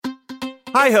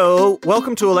Hi-ho!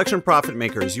 Welcome to Election Profit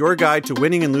Makers, your guide to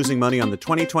winning and losing money on the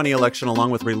 2020 election along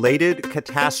with related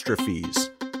catastrophes.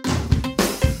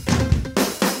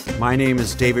 My name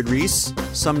is David Reese.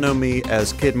 Some know me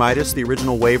as Kid Midas, the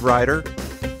original Wave Rider.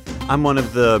 I'm one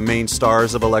of the main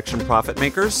stars of Election Profit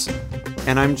Makers,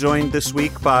 and I'm joined this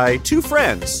week by two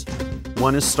friends.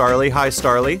 One is Starlee. Hi,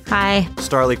 Starlee. Hi.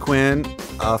 Starlee Quinn,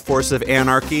 a force of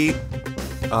anarchy.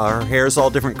 Her hair's all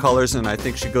different colors, and I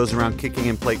think she goes around kicking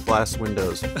in plate glass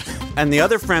windows. And the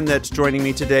other friend that's joining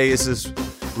me today is this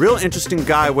real interesting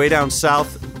guy way down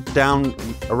south, down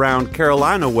around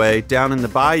Carolina way, down in the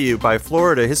bayou by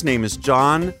Florida. His name is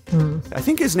John. I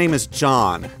think his name is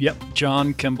John. Yep,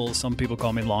 John Kimball. Some people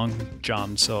call me Long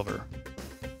John Silver.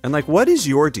 And what is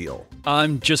your deal?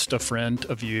 I'm just a friend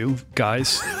of you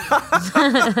guys.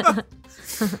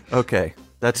 Okay,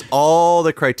 that's all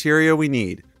the criteria we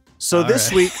need. So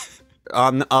this week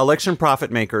on Election Profit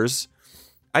Makers,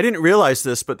 I didn't realize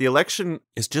this, but the election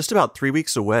is just about 3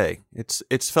 weeks away.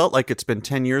 It's felt like it's been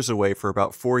 10 years away for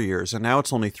about 4 years, and now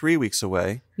it's only 3 weeks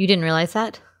away. You didn't realize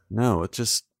that? No, it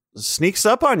just sneaks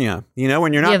up on you. You know,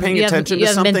 when you're not paying attention to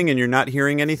something and you're not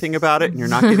hearing anything about it and you're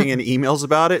not getting any emails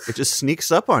about it, it just sneaks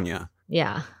up on you.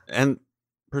 Yeah. And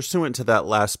pursuant to that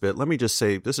last bit, let me just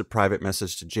say, this is a private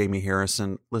message to Jamie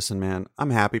Harrison. Listen, man, I'm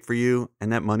happy for you,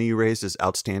 and that money you raised is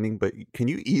outstanding, but can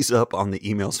you ease up on the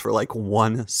emails for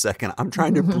 1 second? I'm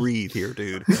trying to breathe here,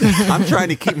 dude. I'm trying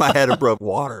to keep my head above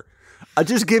water.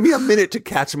 Just give me a minute to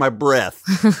catch my breath,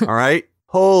 all right?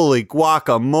 Holy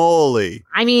guacamole.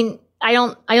 I mean, I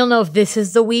don't know if this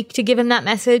is the week to give him that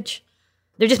message.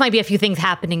 There just might be a few things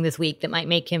happening this week that might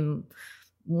make him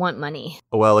want money.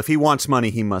 Well, if he wants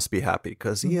money, he must be happy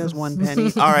because he has 1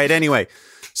 penny. All right, anyway,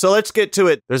 so let's get to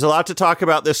it. There's a lot to talk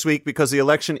about this week because the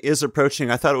election is approaching.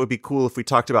 I thought it would be cool if we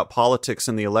talked about politics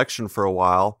in the election for a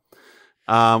while.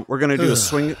 We're going to do a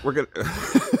swing. We're going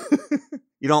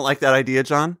You don't like that idea,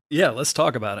 John? Yeah, let's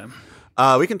talk about him.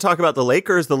 We can talk about the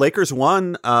Lakers. The Lakers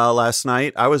won last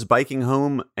night. I was biking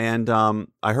home and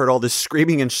I heard all this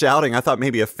screaming and shouting. I thought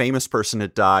maybe a famous person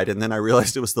had died. And then I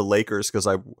realized it was the Lakers because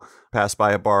I passed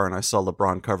by a bar and I saw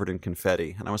LeBron covered in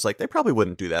confetti. And I was like, they probably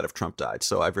wouldn't do that if Trump died.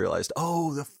 So I've realized,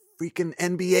 oh, the freaking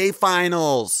NBA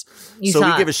finals. We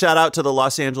give a shout out to the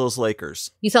Los Angeles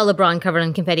Lakers. You saw LeBron covered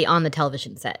in confetti on the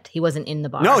television set. He wasn't in the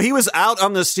bar. No, he was out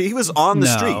on the street. He was on the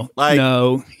street.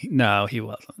 No, he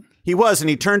wasn't. He was, and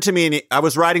he turned to me, and I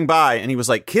was riding by, and he was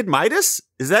like, Kid Midas?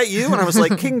 Is that you? And I was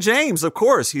like, King James, of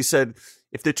course. He said,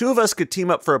 if the two of us could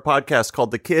team up for a podcast called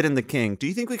The Kid and the King, do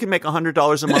you think we could make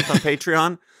 $100 a month on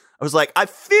Patreon? I was like, I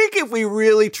think if we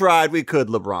really tried, we could,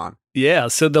 LeBron. Yeah,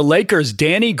 so the Lakers,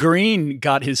 Danny Green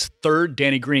got his third.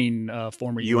 Danny Green,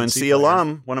 former UNC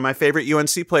alum, one of my favorite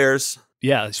UNC players.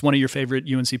 Yeah, he's one of your favorite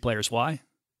UNC players. Why?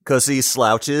 Because he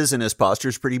slouches and his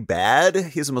posture's pretty bad.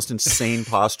 He has the most insane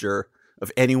posture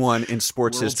of anyone in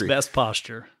sports history. Best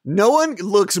posture. No one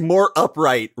looks more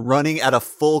upright running at a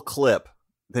full clip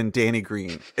than Danny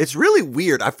Green. It's really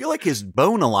weird. I feel like his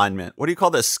bone alignment, what do you call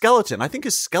this? Skeleton. I think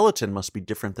his skeleton must be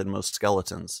different than most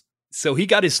skeletons. So he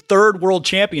got his third world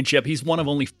championship. He's one of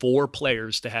only 4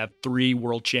 players to have 3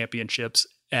 world championships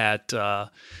at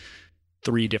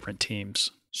 3 different teams.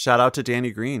 Shout out to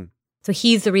Danny Green. So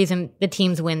he's the reason the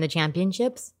teams win the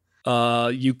championships?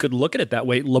 You could look at it that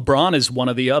way. LeBron is one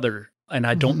of the other. And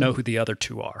I don't know who the other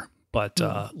 2 are, but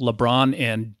LeBron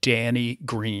and Danny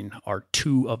Green are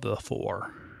 2 of the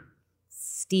 4.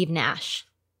 Steve Nash.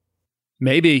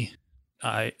 Maybe.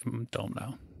 I don't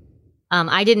know.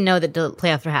 I didn't know that the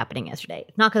playoffs were happening yesterday.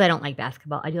 It's not because I don't like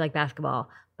basketball. I do like basketball,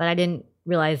 but I didn't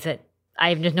realize that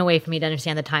there's no way for me to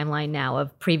understand the timeline now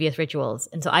of previous rituals.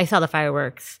 And so I saw the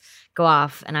fireworks go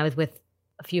off, and I was with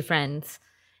a few friends.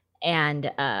 And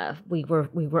none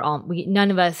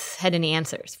of us had any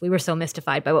answers. We were so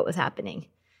mystified by what was happening.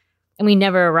 And we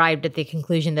never arrived at the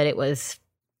conclusion that it was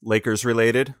Lakers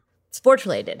related? Sports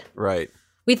related. Right.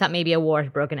 We thought maybe a war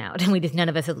had broken out, and none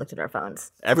of us had looked at our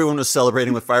phones. Everyone was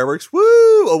celebrating with fireworks.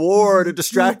 Woo! A war to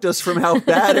distract us from how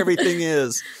bad everything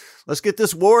is. Let's get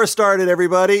this war started,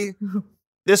 everybody.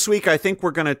 This week, I think we're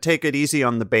going to take it easy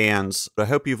on the bands. I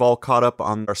hope you've all caught up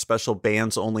on our special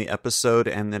bands only episode,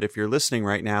 and that if you're listening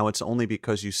right now, it's only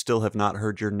because you still have not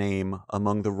heard your name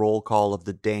among the roll call of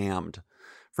the damned.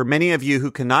 For many of you who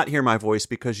cannot hear my voice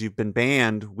because you've been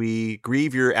banned, we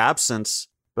grieve your absence,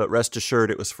 but rest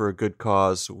assured it was for a good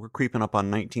cause. We're creeping up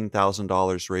on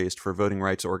 $19,000 raised for voting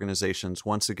rights organizations.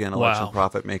 Once again, Election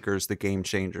Profit Makers, the game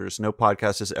changers. No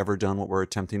podcast has ever done what we're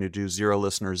attempting to do. 0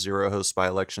 listeners, 0 hosts by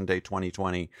Election Day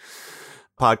 2020.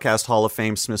 Podcast Hall of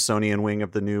Fame Smithsonian wing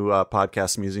of the new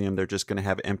podcast museum. They're just going to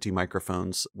have empty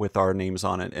microphones with our names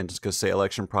on it and just going to say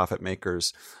election profit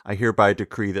makers. I hereby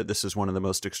decree that this is one of the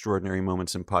most extraordinary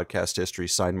moments in podcast history.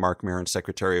 Signed, Mark Maron,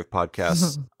 Secretary of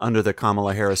Podcasts under the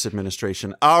Kamala Harris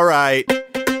administration. All right.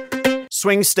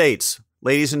 Swing states.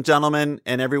 Ladies and gentlemen,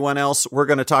 and everyone else, we're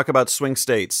going to talk about swing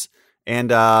states.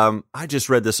 And I just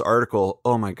read this article,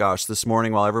 oh my gosh, this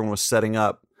morning while everyone was setting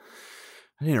up.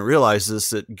 I didn't realize this,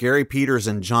 that Gary Peters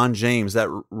and John James, that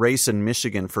race in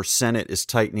Michigan for Senate is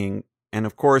tightening. And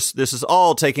of course, this is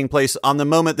all taking place on the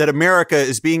moment that America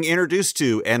is being introduced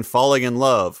to and falling in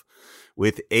love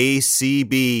with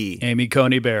ACB. Amy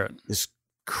Coney Barrett. This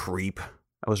creep.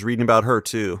 I was reading about her,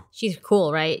 too. She's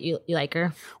cool, right? You like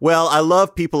her? Well, I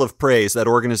love People of Praise, that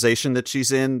organization that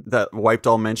she's in, that wiped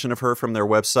all mention of her from their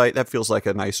website. That feels like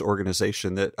a nice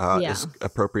organization that is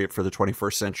appropriate for the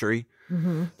 21st century.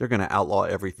 Mm-hmm. They're going to outlaw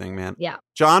everything, man. Yeah.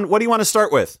 John, what do you want to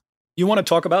start with? You want to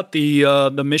talk about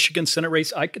the Michigan Senate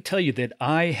race? I could tell you that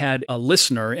I had a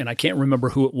listener, and I can't remember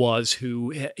who it was,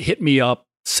 who hit me up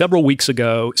several weeks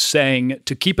ago saying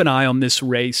to keep an eye on this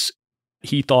race.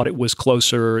 He thought it was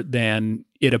closer than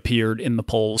it appeared in the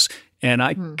polls. And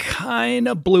I kind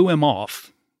of blew him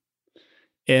off.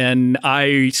 And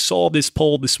I saw this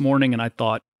poll this morning and I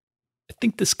thought, I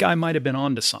think this guy might have been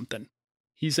onto something.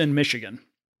 He's in Michigan.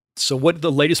 So what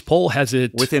the latest poll has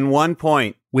it? Within 1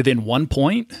 point. Within 1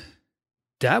 point?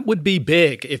 That would be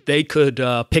big if they could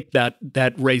pick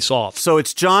that race off. So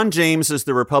it's John James as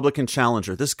the Republican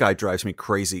challenger. This guy drives me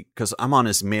crazy because I'm on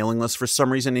his mailing list for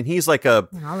some reason. And he's like a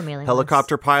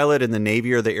helicopter pilot in the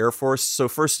Navy or the Air Force. So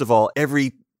first of all,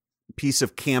 every piece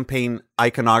of campaign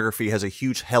iconography has a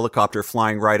huge helicopter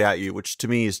flying right at you, which to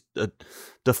me is a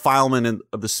defilement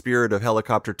of the spirit of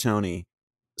Helicopter Tony.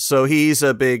 So he's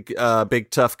a big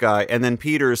tough guy. And then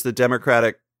Peters, the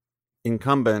Democratic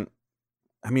incumbent.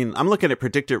 I mean, I'm looking at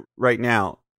Predictor right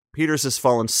now. Peters has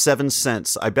fallen 7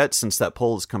 cents, I bet, since that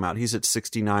poll has come out. He's at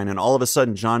 69. And all of a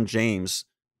sudden, John James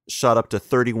shot up to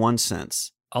 31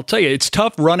 cents. I'll tell you, it's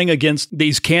tough running against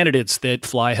these candidates that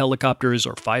fly helicopters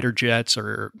or fighter jets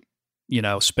or,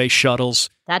 space shuttles.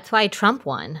 That's why Trump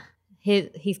won.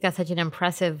 He's got such an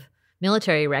impressive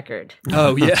military record.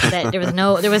 Oh, yeah. That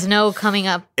there was no coming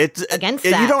up against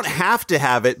that. You don't have to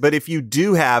have it, but if you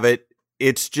do have it,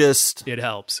 it's just... It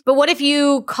helps. But what if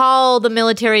you call the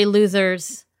military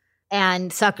losers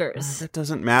and suckers? That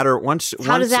doesn't matter.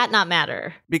 How does that not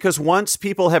matter? Because once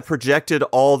people have projected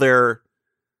all their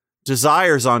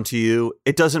desires onto you,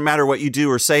 it doesn't matter what you do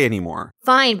or say anymore.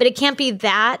 Fine, but it can't be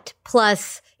that,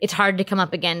 plus it's hard to come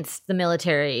up against the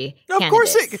military candidates. Of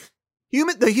course,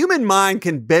 the human mind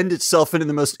can bend itself into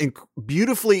the most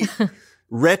beautifully...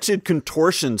 wretched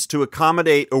contortions to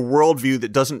accommodate a worldview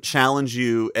that doesn't challenge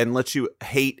you and lets you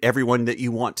hate everyone that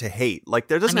you want to hate. Like,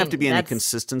 there doesn't have to be any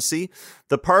consistency.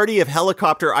 The party of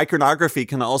helicopter iconography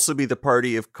can also be the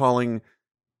party of calling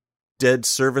dead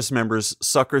service members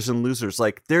suckers and losers.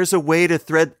 Like, there's a way to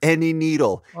thread any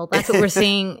needle. Well, that's what we're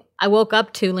seeing. I woke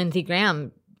up to Lindsey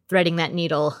Graham threading that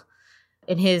needle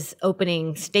in his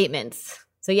opening statements.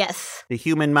 So, yes. The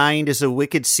human mind is a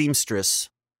wicked seamstress.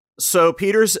 So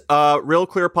Peters, Real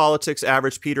Clear Politics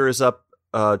average, Peter is up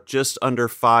just under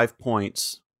 5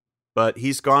 points, but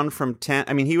he's gone from 10.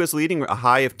 I mean, he was leading a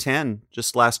high of 10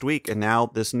 just last week, and now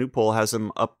this new poll has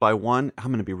him up by 1. I'm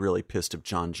going to be really pissed if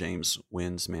John James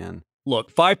wins, man.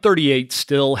 Look, 538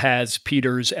 still has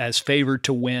Peters as favored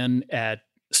to win at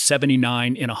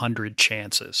 79 in 100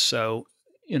 chances. So,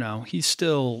 he's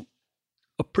still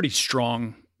a pretty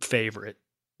strong favorite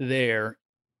there.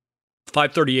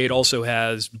 538 also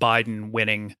has Biden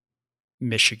winning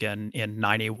Michigan in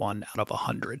 91 out of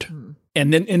 100.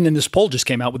 And then this poll just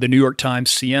came out with the New York Times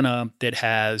Siena that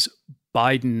has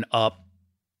Biden up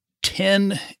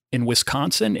 10 in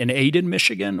Wisconsin and 8 in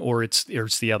Michigan, or it's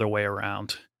the other way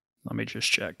around. Let me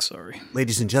just check. Sorry.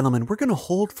 Ladies and gentlemen, we're going to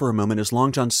hold for a moment as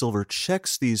Long John Silver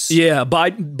checks these. Yeah,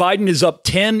 Biden is up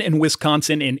 10 in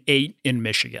Wisconsin and 8 in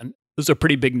Michigan. Those are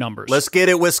pretty big numbers. Let's get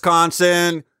it,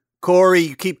 Wisconsin. Corey,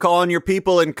 you keep calling your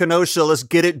people in Kenosha. Let's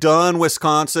get it done,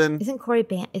 Wisconsin. Isn't Corey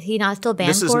banned? Is he not still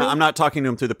banned? I'm not talking to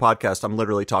him through the podcast. I'm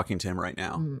literally talking to him right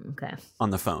now. Okay.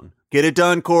 On the phone. Get it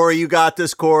done, Corey. You got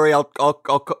this, Corey. I'll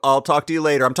talk to you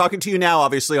later. I'm talking to you now,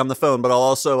 obviously, on the phone, but I'll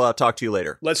also talk to you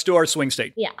later. Let's do our swing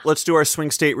state. Yeah. Let's do our swing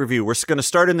state review. We're going to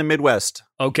start in the Midwest.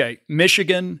 Okay.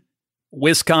 Michigan,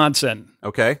 Wisconsin.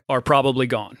 Okay. Are probably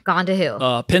gone. Gone to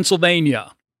who?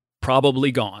 Pennsylvania,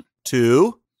 probably gone.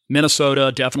 To?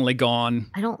 Minnesota, definitely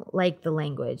gone. I don't like the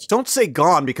language. Don't say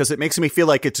gone because it makes me feel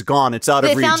like it's gone. It's out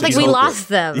of It reach. sounds like It's we hopeless. lost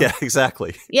them. Yeah,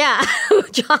 exactly. Yeah,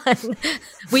 John,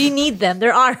 we need them.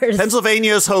 They're ours.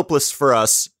 Pennsylvania is hopeless for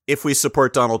us if we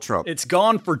support Donald Trump. It's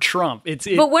gone for Trump.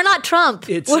 But we're not Trump.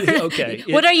 Okay.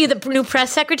 What are you, the new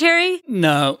press secretary?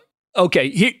 No.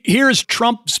 Okay, here's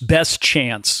Trump's best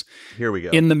chance. Here we go.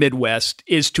 In the Midwest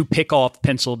is to pick off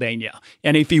Pennsylvania.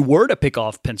 And if he were to pick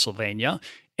off Pennsylvania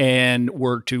and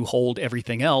were to hold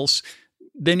everything else,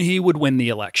 then he would win the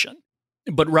election.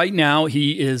 But right now,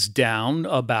 he is down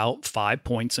about 5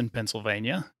 points in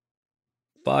Pennsylvania.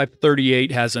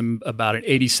 538 has him about an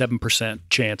 87%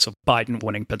 chance of Biden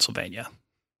winning Pennsylvania,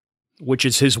 which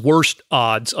is his worst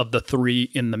odds of the three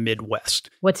in the Midwest.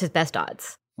 What's his best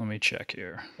odds? Let me check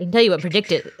here. I can tell you what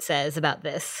Predictit says about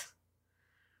this.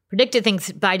 Predictit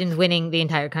thinks Biden's winning the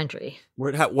entire country.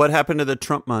 What happened to the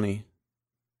Trump money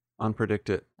on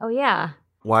Predictit? Oh, yeah.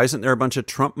 Why isn't there a bunch of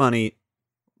Trump money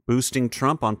boosting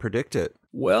Trump on Predictit?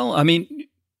 Well, I mean,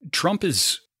 Trump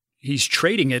he's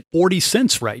trading at 40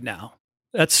 cents right now.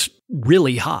 That's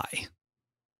really high.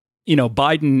 You know,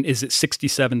 Biden is at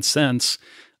 67 cents,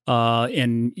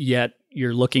 and yet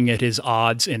you're looking at his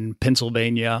odds in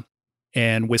Pennsylvania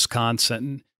and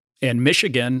Wisconsin and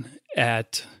Michigan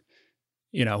at,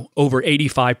 over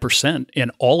 85%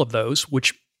 in all of those,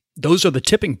 which those are the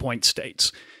tipping point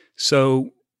states.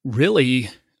 So really,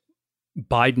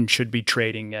 Biden should be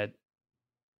trading at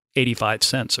 85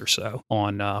 cents or so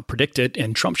on Predictit,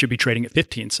 and Trump should be trading at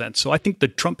 15 cents. So I think the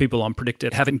Trump people on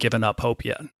Predictit haven't given up hope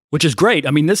yet, which is great.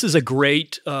 I mean, this is a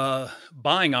great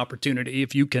buying opportunity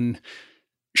if you can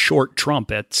short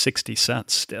Trump at 60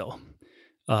 cents still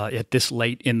at this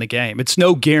late in the game. It's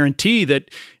no guarantee that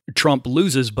Trump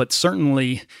loses, but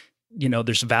certainly,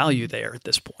 there's value there at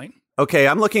this point. Okay,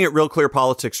 I'm looking at Real Clear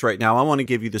Politics right now. I want to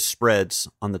give you the spreads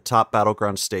on the top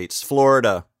battleground states.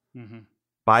 Florida,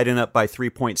 Biden up by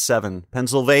 3.7.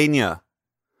 Pennsylvania,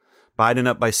 Biden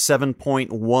up by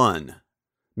 7.1.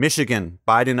 Michigan,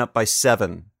 Biden up by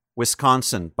 7.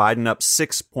 Wisconsin, Biden up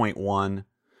 6.1.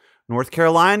 North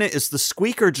Carolina is the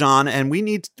squeaker, John, and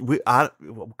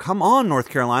come on, North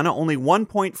Carolina, only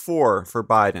 1.4 for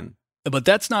Biden. But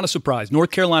that's not a surprise.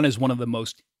 North Carolina is one of the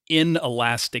most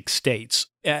inelastic states,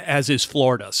 as is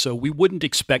Florida. So we wouldn't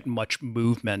expect much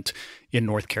movement in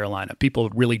North Carolina. People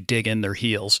really dig in their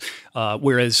heels.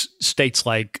 Whereas states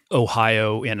like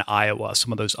Ohio and Iowa,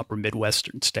 some of those upper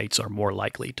Midwestern states, are more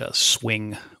likely to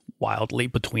swing wildly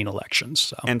between elections.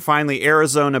 So. And finally,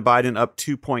 Arizona, Biden up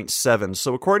 2.7.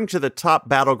 So according to the top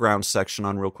battleground section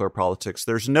on Real Clear Politics,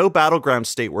 there's no battleground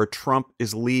state where Trump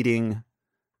is leading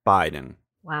Biden.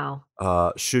 Wow.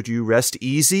 Should you rest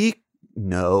easy?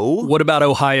 No. What about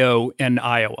Ohio and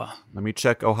Iowa? Let me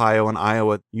check Ohio and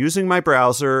Iowa using my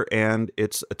browser and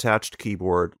its attached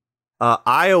keyboard.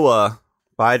 Iowa,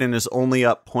 Biden is only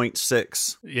up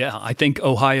 0.6. Yeah, I think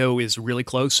Ohio is really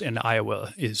close and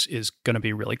Iowa is going to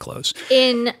be really close.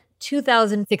 In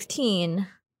 2016,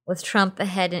 was Trump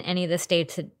ahead in any of the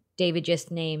states that David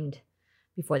just named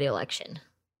before the election?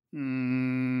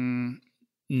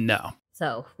 No.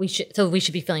 So we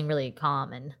should be feeling really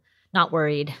calm and not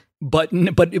worried. But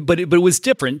it was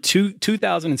different.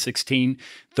 2016,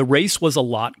 the race was a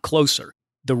lot closer.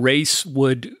 The race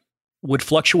would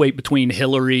fluctuate between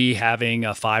Hillary having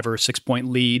a 5 or 6 point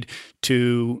lead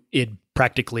to it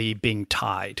practically being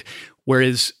tied.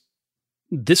 Whereas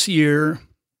this year,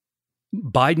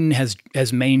 Biden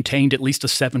has maintained at least a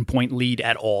 7 point lead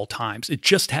at all times. It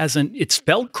just hasn't. It's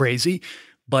felt crazy,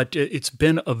 but it's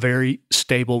been a very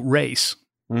stable race.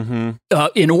 Mm-hmm.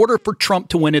 In order for Trump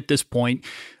to win at this point,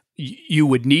 you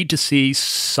would need to see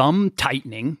some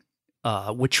tightening,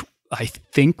 which I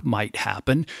think might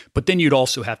happen. But then you'd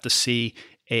also have to see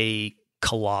a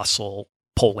colossal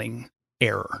polling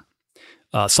error,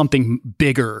 something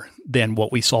bigger than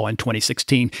what we saw in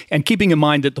 2016. And keeping in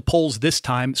mind that the polls this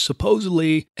time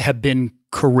supposedly have been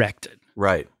corrected.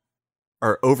 Right.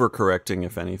 Or overcorrecting,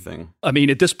 if anything. I mean,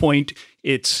 at this point,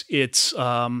 it's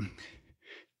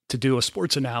to do a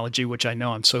sports analogy, which I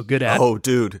know I'm so good at. Oh,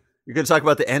 dude. You're going to talk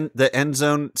about the end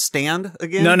zone stand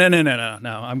again? No.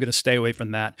 I'm going to stay away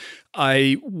from that.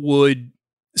 I would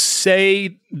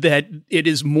say that it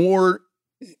is more,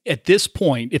 at this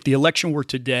point, if the election were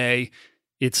today,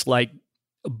 it's like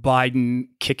Biden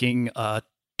kicking a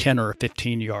 10 or a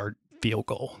 15-yard field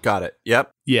goal. Got it.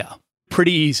 Yep. Yeah.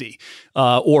 Pretty easy.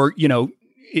 Or,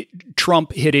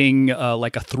 Trump hitting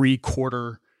like a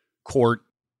 3/4 court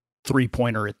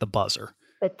 3-pointer at the buzzer.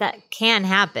 But that can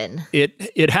happen.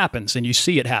 It happens, and you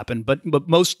see it happen, but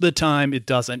most of the time it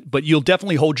doesn't. But you'll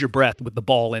definitely hold your breath with the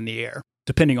ball in the air.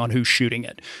 depending on who's shooting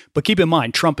it. But keep in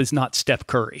mind, Trump is not Steph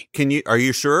Curry. Are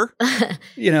you sure?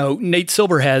 Nate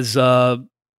Silver has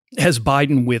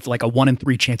Biden with like a 1 in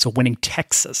 3 chance of winning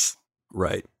Texas.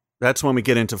 Right. That's when we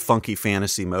get into funky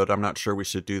fantasy mode. I'm not sure we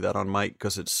should do that on Mike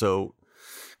because it's so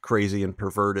crazy and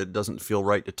perverted. It doesn't feel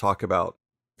right to talk about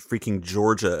freaking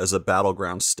Georgia as a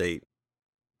battleground state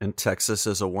and Texas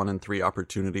as a 1 in 3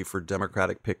 opportunity for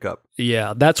Democratic pickup.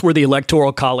 Yeah, that's where the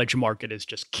Electoral College market is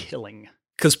just killing.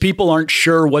 Because people aren't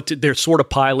sure they're sort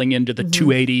of piling into the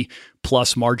 280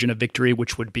 plus margin of victory,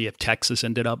 which would be if Texas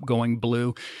ended up going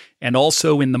blue. And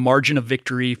also in the margin of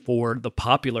victory for the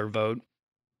popular vote.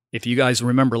 If you guys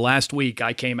remember last week,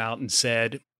 I came out and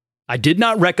said, I did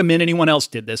not recommend anyone else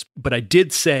did this, but I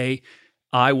did say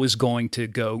I was going to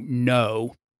go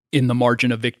no in the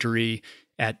margin of victory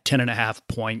at 10.5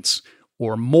 points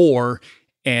or more.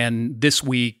 And this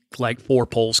week, like 4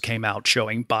 polls came out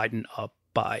showing Biden up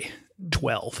by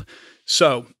 12.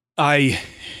 So I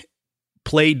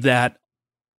played that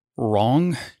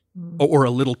wrong or a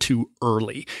little too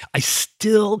early. I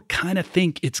still kind of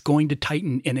think it's going to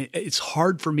tighten, and it's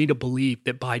hard for me to believe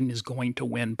that Biden is going to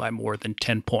win by more than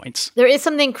 10 points. There is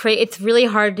something crazy. It's really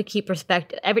hard to keep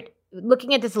perspective.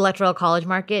 Looking at this electoral college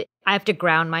market, I have to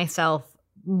ground myself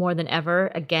more than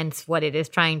ever against what it is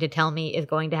trying to tell me is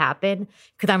going to happen,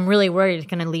 because I'm really worried it's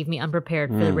going to leave me unprepared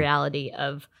for the reality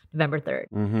of November 3rd.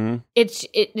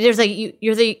 Mm-hmm. There's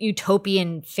a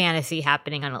utopian fantasy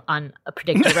happening on a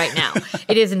predictor right now.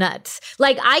 It is nuts.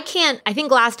 Like I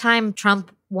think last time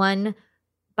Trump won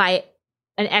by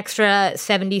an extra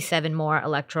 77 more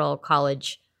electoral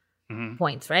college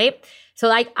points, right? So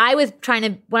like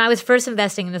when I was first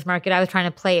investing in this market, I was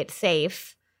trying to play it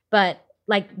safe, but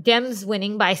like Dems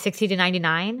winning by 60 to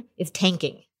 99 is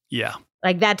tanking. Yeah.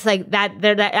 Like that's like that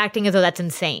they're acting as though that's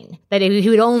insane. That he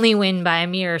would only win by a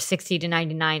mere 60 to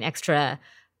 99 extra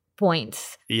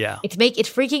points. Yeah. It's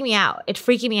freaking me out. It's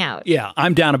freaking me out. Yeah.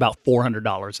 I'm down about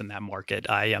 $400 in that market.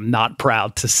 I am not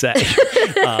proud to say.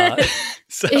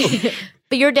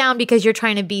 But you're down because you're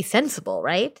trying to be sensible,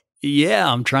 right?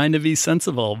 Yeah, I'm trying to be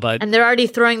sensible, but... And they're already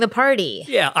throwing the party.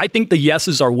 Yeah, I think the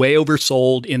yeses are way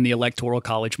oversold in the electoral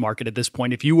college market at this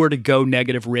point. If you were to go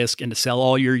negative risk and to sell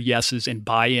all your yeses and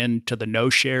buy into the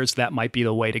no shares, that might be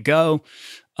the way to go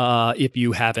if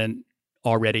you haven't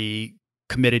already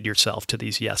committed yourself to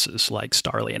these yeses like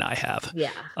Starley and I have.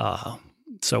 Yeah.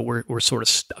 So we're sort of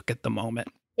stuck at the moment.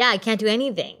 Yeah, I can't do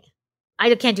anything.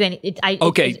 I can't do anything.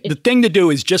 The thing to do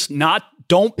is just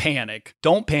don't panic.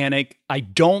 Don't panic. I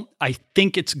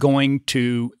think it's going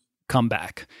to come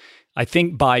back. I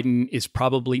think Biden is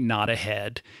probably not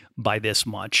ahead by this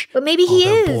much. But maybe he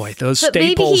is. Boy, those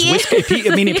state polls.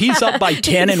 If he's up by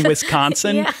 10 in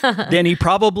Wisconsin, then he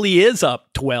probably is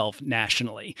up 12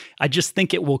 nationally. I just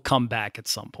think it will come back at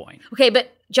some point. Okay,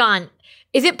 but John,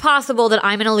 is it possible that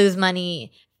I'm going to lose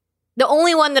money? The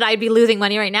only one that I'd be losing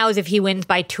money right now is if he wins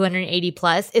by 280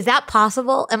 plus. Is that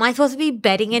possible? Am I supposed to be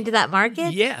betting into that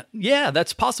market? Yeah,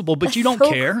 that's possible, but you don't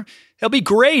care. It'll be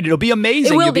great. It'll be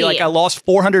amazing. You'll be like, I lost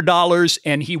 $400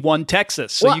 and he won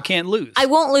Texas, so you can't lose. I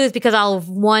won't lose because I'll have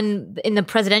won in the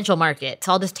presidential market.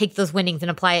 So I'll just take those winnings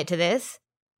and apply it to this.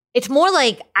 It's more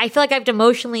like I feel like I have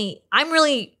to I'm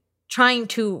really trying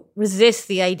to resist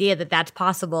the idea that that's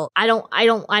possible. I don't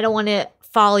want to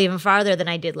fall even farther than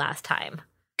I did last time.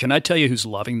 Can I tell you who's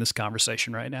loving this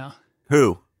conversation right now?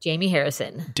 Who? Jamie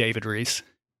Harrison. David Reese.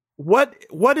 What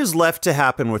is left to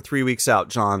happen with 3 weeks out,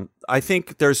 John? I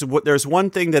think there's one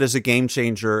thing that is a game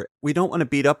changer. We don't want to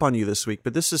beat up on you this week,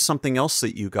 but this is something else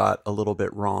that you got a little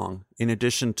bit wrong. In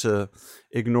addition to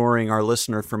ignoring our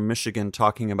listener from Michigan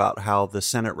talking about how the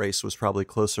Senate race was probably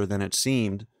closer than it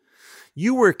seemed,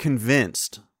 you were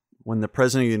convinced when the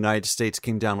President of the United States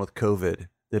came down with COVID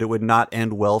that it would not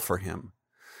end well for him,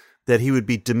 that he would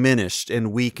be diminished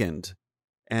and weakened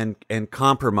and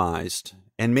compromised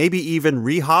and maybe even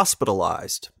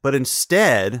rehospitalized. But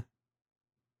instead,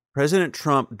 President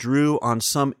Trump drew on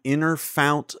some inner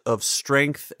fount of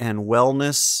strength and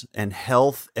wellness and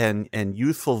health and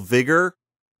youthful vigor.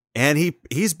 And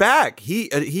he's back.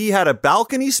 He had a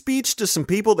balcony speech to some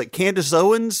people that Candace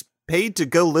Owens paid to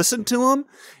go listen to him.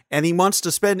 And he wants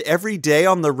to spend every day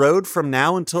on the road from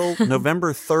now until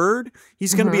November 3rd.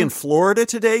 He's going to be in Florida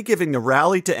today giving a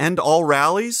rally to end all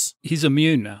rallies. He's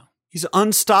immune now. He's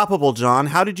unstoppable, John.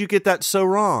 How did you get that so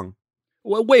wrong?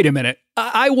 Well, wait a minute.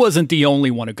 I wasn't the only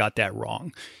one who got that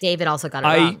wrong. David also got it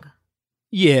wrong.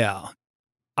 Yeah.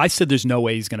 I said there's no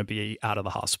way he's going to be out of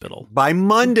the hospital. By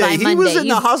Monday. He was in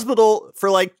the hospital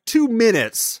for like 2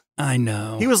 minutes. I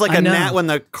know. He was like a gnat when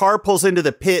the car pulls into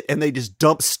the pit and they just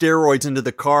dump steroids into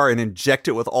the car and inject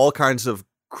it with all kinds of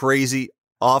crazy.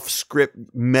 off-script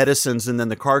medicines, and then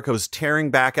the car goes tearing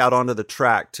back out onto the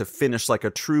track to finish like a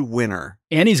true winner.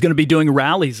 And he's going to be doing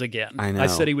rallies again. I know. I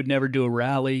said he would never do a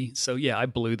rally. So, yeah, I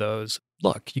blew those.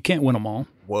 Look, you can't win them all.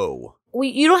 Whoa.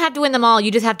 You don't have to win them all.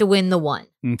 You just have to win the one.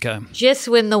 Okay. Just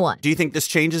win the one. Do you think this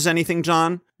changes anything,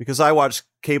 John? Because I watched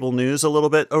cable news a little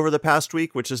bit over the past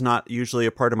week, which is not usually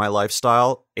a part of my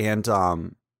lifestyle. And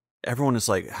everyone is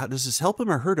like, how does this help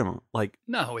him or hurt him? Like,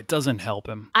 No, it doesn't help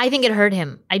him. I think it hurt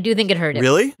him. I do think it hurt him.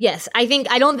 really? Yes.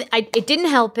 It didn't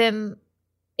help him.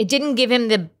 It didn't give him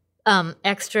the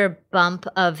extra bump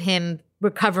of him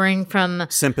recovering from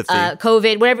Sympathy.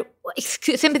 COVID, whatever,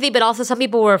 sympathy, but also some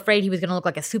people were afraid he was going to look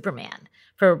like a Superman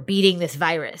for beating this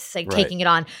virus, like Right. taking it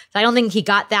on. So I don't think he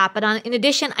got that. But in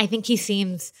addition, I think he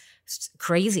seems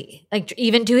crazy, like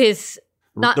even to his,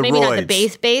 not The maybe not the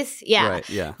roids. base. Yeah. Right,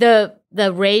 yeah.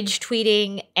 The rage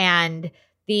tweeting and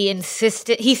the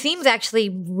insistent, he seems actually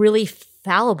really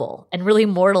fallible and really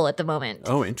mortal at the moment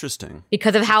Oh, interesting.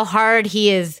 because of how hard he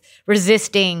is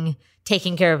resisting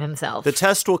taking care of himself. The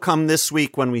test will come this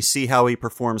week when we see how he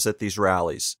performs at these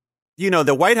rallies. You know,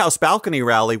 the White House balcony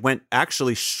rally went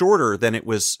actually shorter than it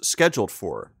was scheduled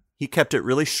for. He kept it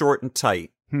really short and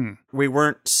tight. We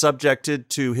weren't subjected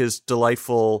to his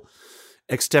delightful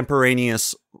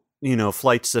extemporaneous,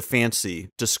 flights of fancy,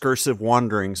 discursive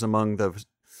wanderings among the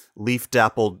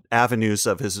leaf-dappled avenues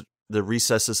of the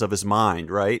recesses of his mind,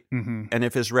 right? Mm-hmm. And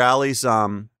if his rallies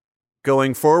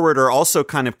going forward are also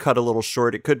kind of cut a little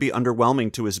short, it could be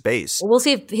underwhelming to his base. We'll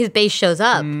see if his base shows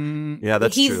up. Yeah,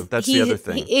 that's true. That's the other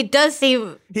thing. It does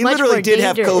seem He much literally more did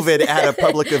have dangerous. COVID at a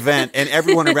public event, and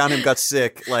everyone around him got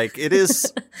sick. Like, it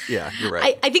is, yeah, you're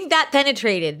right. I think that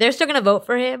penetrated. They're still going to vote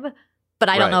for him, but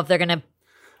I don't Right. know if they're going to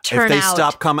turn If they out.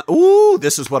 stop coming, ooh,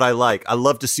 this is what I like. I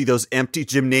love to see those empty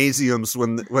gymnasiums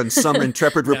when some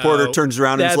intrepid reporter No, turns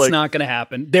around and That's is like, not going to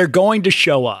happen. They're going to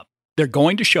show up. They're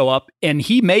going to show up, and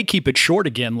he may keep it short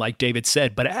again, like David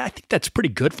said, but I think that's pretty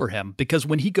good for him because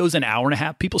when he goes an hour and a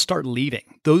half, people start leaving.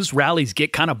 Those rallies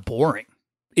get kind of boring.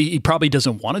 He probably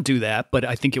doesn't want to do that, but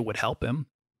I think it would help him.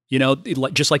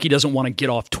 Just like he doesn't want to get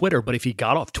off Twitter, but if he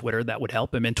got off Twitter, that would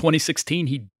help him. In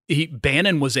 2016,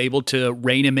 Bannon was able to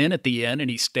rein him in at the end,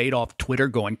 and he stayed off Twitter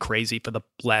going crazy for the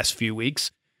last few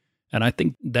weeks, and I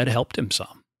think that helped him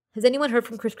some. Has anyone heard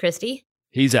from Chris Christie?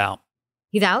 He's out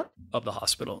He's out? of the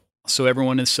hospital. So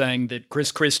everyone is saying that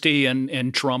Chris Christie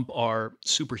and Trump are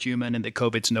superhuman and that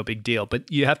COVID's no big deal.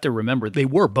 But you have to remember, they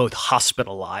were both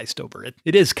hospitalized over it.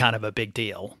 It is kind of a big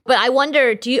deal. But I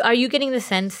wonder, are you getting the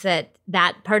sense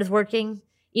that part is working?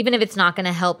 Even if it's not going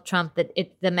to help Trump, that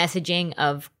the messaging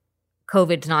of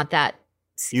COVID's not that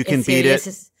You can beat serious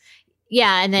it.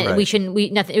 Yeah, and then Right. we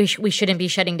shouldn't be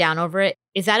shutting down over it.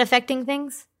 Is that affecting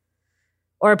things?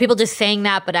 Or are people just saying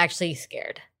that but actually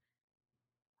scared?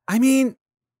 I mean,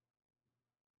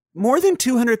 more than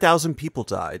 200,000 people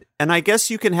died. And I guess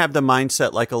you can have the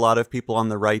mindset like a lot of people on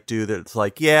the right do that it's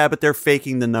like, yeah, but they're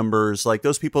faking the numbers. Like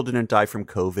those people didn't die from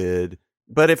COVID.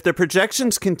 But if the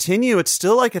projections continue, it's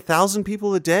still like 1,000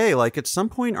 people a day. Like at some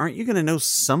point, aren't you going to know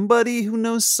somebody who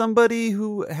knows somebody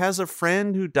who has a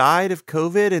friend who died of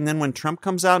COVID? And then when Trump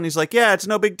comes out and he's like, yeah, it's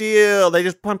no big deal. They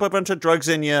just pump a bunch of drugs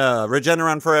in you.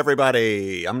 Regeneron for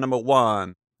everybody. I'm number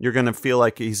one. You're going to feel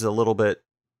like he's a little bit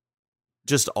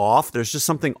just off. There's just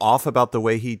something off about the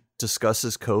way he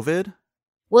discusses COVID.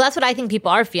 Well, that's what I think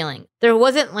people are feeling. There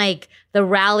wasn't like the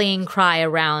rallying cry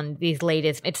around these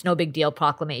latest "it's no big deal"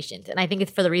 proclamations. And I think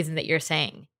it's for the reason that you're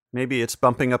saying. Maybe it's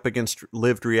bumping up against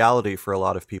lived reality for a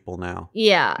lot of people now.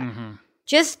 Yeah. Mm-hmm.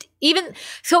 Even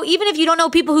if you don't know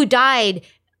people who died,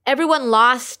 everyone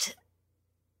lost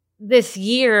this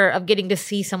year of getting to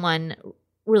see someone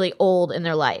really old in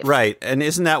their life. Right. And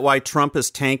isn't that why Trump is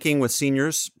tanking with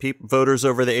seniors, voters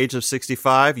over the age of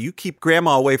 65? You keep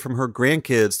grandma away from her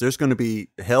grandkids, there's going to be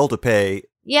hell to pay.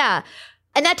 Yeah.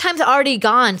 And that time's already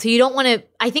gone. So you don't want to,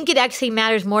 I think it actually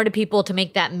matters more to people to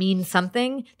make that mean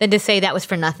something than to say that was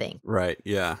for nothing. Right.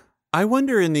 Yeah. I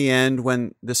wonder in the end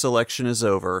when this election is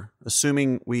over,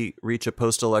 assuming we reach a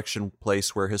post-election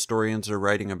place where historians are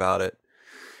writing about it,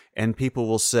 and people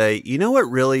will say, you know what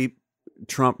really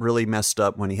Trump really messed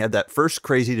up when he had that first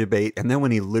crazy debate and then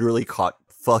when he literally caught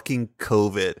fucking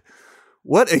COVID.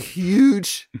 What a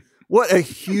huge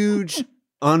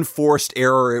unforced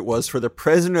error it was for the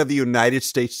president of the United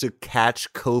States to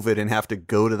catch COVID and have to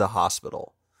go to the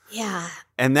hospital. Yeah.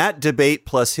 And that debate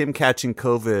plus him catching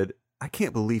COVID, I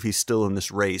can't believe he's still in this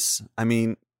race. I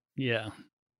mean, Yeah.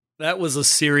 That was a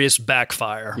serious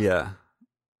backfire. yeah.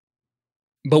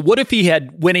 But what if he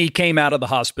had, when he came out of the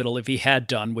hospital, if he had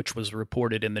done, which was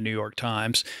reported in the New York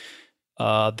Times,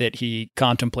 that he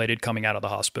contemplated coming out of the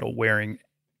hospital wearing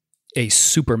a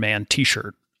Superman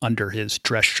t-shirt under his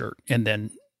dress shirt and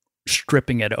then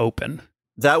stripping it open.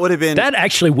 That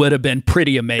actually would have been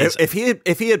pretty amazing. If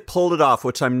he had pulled it off,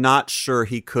 which I'm not sure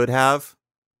he could have,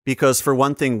 because for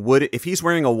one thing, if he's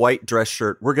wearing a white dress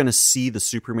shirt, we're going to see the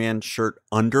Superman shirt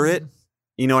under it.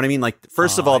 You know what I mean? Like,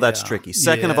 first of all, that's tricky.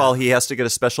 Second of all, he has to get a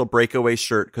special breakaway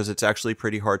shirt because it's actually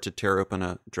pretty hard to tear open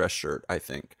a dress shirt, I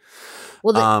think.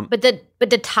 Well, but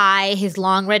the tie, his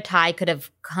long red tie, could have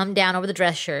come down over the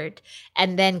dress shirt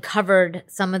and then covered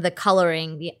some of the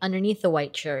coloring underneath the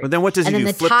white shirt. But then what does he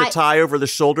do? Flip the tie over the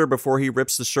shoulder before he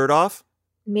rips the shirt off?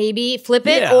 Maybe flip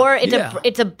it, or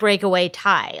it's a breakaway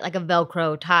tie, like a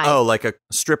Velcro tie. Oh, like a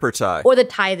stripper tie. Or the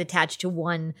tie is attached to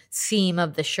one seam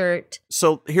of the shirt.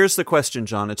 So here's the question,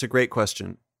 John. It's a great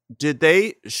question. Did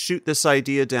they shoot this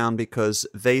idea down because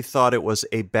they thought it was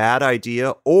a bad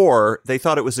idea, or they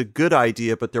thought it was a good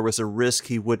idea, but there was a risk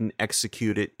he wouldn't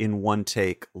execute it in one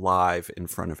take live in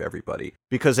front of everybody?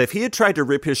 Because if he had tried to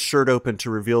rip his shirt open to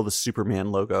reveal the Superman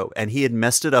logo and he had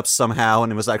messed it up somehow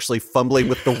and was actually fumbling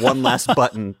with the one last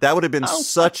button, that would have been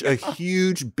such a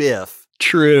huge biff.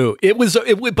 True. It was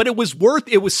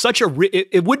such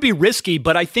it would be risky,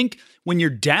 but I think when you're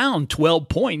down 12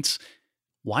 points,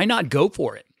 why not go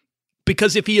for it?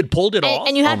 Because if he had pulled it off,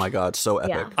 oh my God, so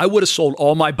epic. Yeah. I would have sold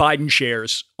all my Biden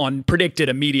shares on predicted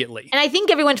immediately. And I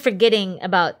think everyone's forgetting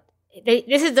about,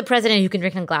 this is the president who can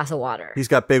drink a glass of water. He's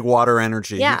got big water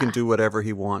energy. Yeah. He can do whatever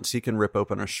he wants. He can rip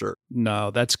open a shirt.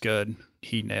 No, that's good.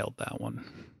 He nailed that one.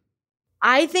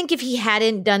 I think if he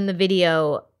hadn't done the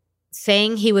video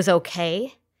saying he was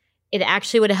okay, it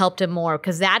actually would have helped him more,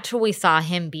 because that's where we saw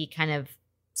him be kind of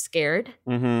scared.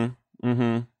 Mm-hmm.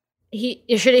 Mm-hmm. He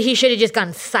should have just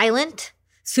gone silent,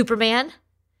 Superman,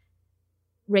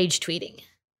 rage tweeting.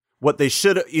 What they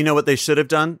should have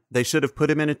done? They should have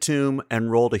put him in a tomb and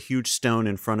rolled a huge stone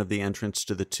in front of the entrance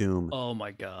to the tomb. Oh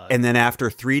my God. And then after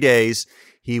 3 days,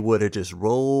 he would have just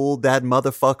rolled that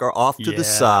motherfucker off to the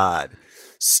side,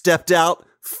 stepped out,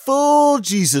 full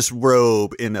Jesus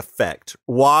robe in effect,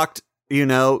 walked,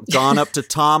 gone up to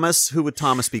Thomas. Who would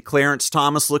Thomas be? Clarence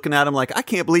Thomas, looking at him like, I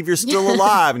can't believe you're still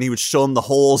alive. And he would show him the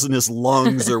holes in his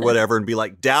lungs or whatever and be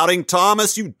like, doubting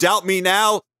Thomas, you doubt me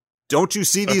now? Don't you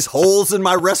see these holes in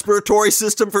my respiratory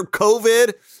system from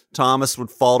COVID? Thomas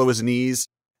would fall to his knees,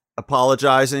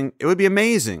 apologizing. It would be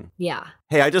amazing. Yeah.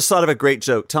 Hey, I just thought of a great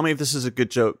joke. Tell me if this is a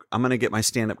good joke. I'm going to get my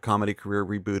stand-up comedy career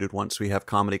rebooted once we have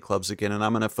comedy clubs again, and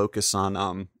I'm going to focus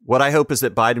on what I hope is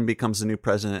that Biden becomes the new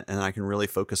president, and I can really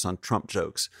focus on Trump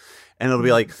jokes. And it'll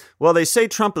be like, well, they say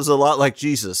Trump is a lot like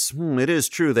Jesus. It is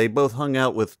true. They both hung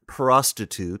out with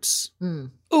prostitutes.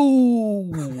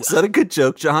 Ooh. Is that a good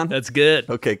joke, John? That's good.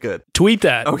 Okay, good. Tweet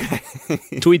that. Okay.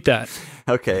 Tweet that.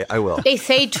 Okay, I will. They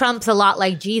say Trump's a lot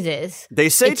like Jesus. They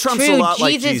say It's Trump's true. a lot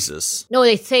like Jesus. No,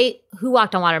 they say, who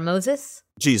walked on water? Moses?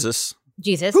 Jesus.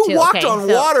 Jesus, Who walked on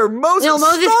water? Moses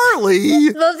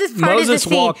Starley. Moses parted the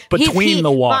sea. Walked between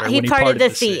the water He when he parted the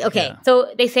sea. Okay, yeah.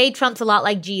 so they say Trump's a lot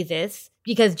like Jesus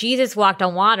because Jesus walked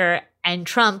on water and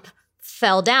Trump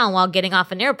fell down while getting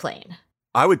off an airplane.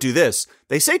 I would do this.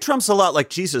 They say Trump's a lot like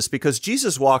Jesus because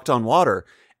Jesus walked on water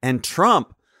and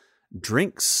Trump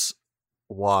drinks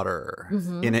water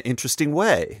in an interesting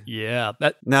way. Yeah.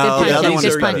 No, the other one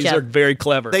is better. These are very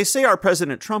clever. They say our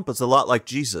President Trump is a lot like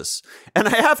Jesus. And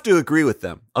I have to agree with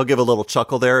them. I'll give a little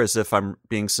chuckle there as if I'm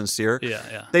being sincere.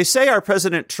 Yeah. They say our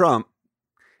President Trump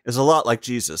is a lot like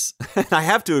Jesus. And I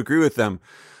have to agree with them.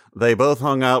 They both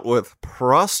hung out with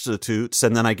prostitutes.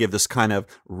 And then I give this kind of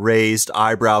raised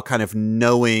eyebrow, kind of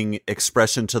knowing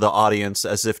expression to the audience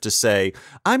as if to say,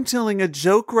 I'm telling a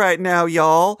joke right now,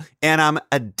 y'all. And I'm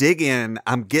getting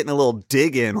a little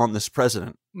dig in on this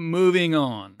president. Moving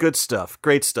on. Good stuff.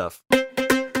 Great stuff.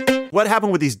 What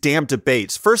happened with these damn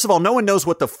debates? First of all, no one knows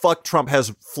what the fuck Trump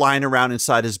has flying around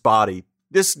inside his body.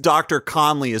 This Dr.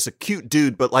 Conley is a cute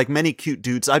dude, but like many cute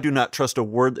dudes, I do not trust a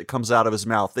word that comes out of his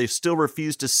mouth. They still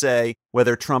refuse to say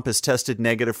whether Trump has tested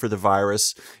negative for the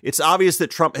virus. It's obvious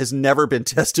that Trump has never been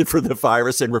tested for the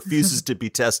virus and refuses to be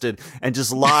tested and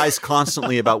just lies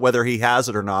constantly about whether he has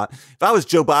it or not. If I was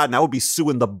Joe Biden, I would be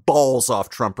suing the balls off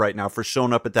Trump right now for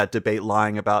showing up at that debate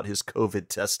lying about his COVID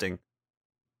testing.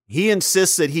 He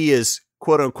insists that he is,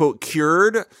 quote unquote,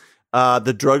 cured.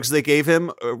 The drugs they gave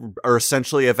him are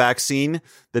essentially a vaccine.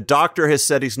 The doctor has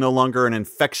said he's no longer an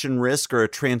infection risk or a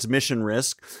transmission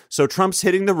risk. So Trump's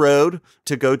hitting the road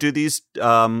to go do these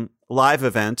live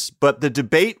events. But the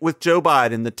debate with Joe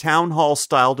Biden, the town hall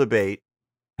style debate,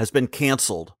 has been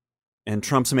canceled And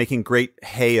Trump's making great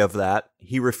hay of that.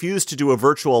 He refused to do a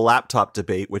virtual laptop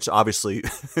debate, which obviously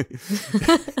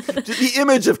the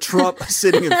image of Trump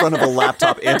sitting in front of a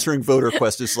laptop answering voter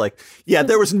questions is like, yeah,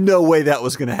 there was no way that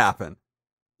was going to happen.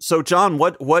 So, John,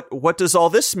 what does all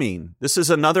this mean? This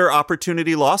is another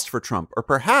opportunity lost for Trump, or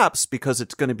perhaps, because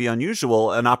it's going to be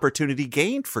unusual, an opportunity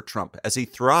gained for Trump as he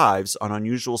thrives on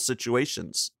unusual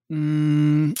situations.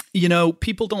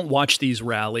 People don't watch these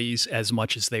rallies as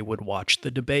much as they would watch the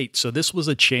debate. So this was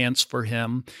a chance for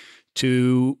him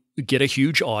to get a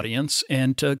huge audience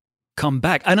and to come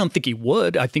back. I don't think he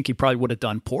would. I think he probably would have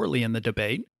done poorly in the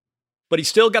debate. But he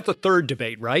still got the third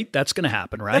debate, right? That's going to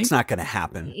happen, right? That's not going to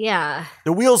happen. Yeah.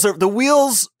 The wheels,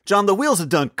 John, the wheels have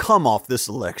done come off this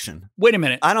election. Wait a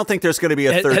minute. I don't think there's going to be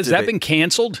a third debate. Has that been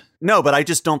canceled? No, but I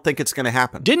just don't think it's going to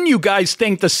happen. Didn't you guys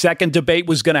think the second debate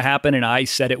was going to happen and I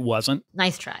said it wasn't?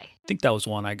 Nice try. I think that was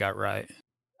one I got right.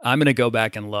 I'm going to go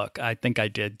back and look. I think I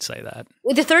did say that.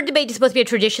 The third debate is supposed to be a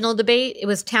traditional debate. It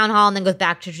was town hall and then goes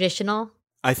back to traditional.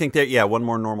 I think that, yeah, one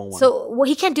more normal one. So,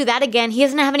 he can't do that again. He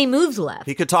doesn't have any moves left.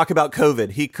 He could talk about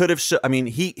COVID. He could have,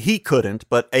 he couldn't,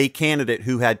 but a candidate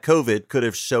who had COVID could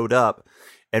have showed up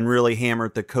and really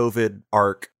hammered the COVID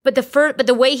arc. But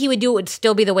the way he would do it would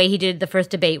still be the way he did the first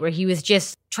debate, where he was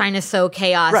just trying to sow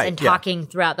chaos and talking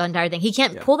throughout the entire thing. He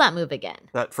can't pull that move again.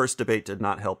 That first debate did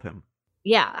not help him.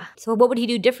 Yeah. So what would he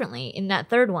do differently in that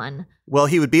third one? Well,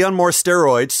 he would be on more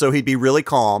steroids, so he'd be really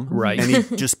calm. Right. And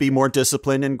he'd just be more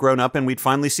disciplined and grown up, and we'd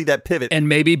finally see that pivot. And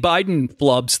maybe Biden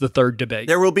flubs the third debate.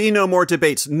 There will be no more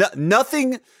debates.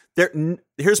 Nothing.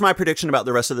 Here's my prediction about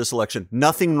the rest of this election.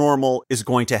 Nothing normal is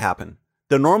going to happen.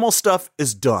 The normal stuff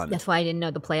is done. That's why I didn't know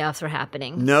the playoffs were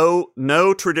happening.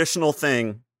 No traditional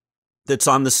thing that's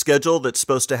on the schedule that's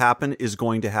supposed to happen is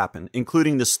going to happen,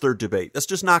 including this third debate. That's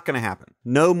just not going to happen.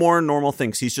 No more normal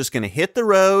things. He's just going to hit the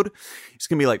road. He's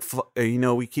going to be like,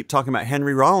 we keep talking about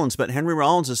Henry Rollins, but Henry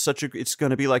Rollins is it's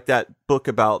going to be like that book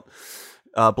about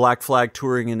Black Flag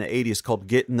touring in the 80s called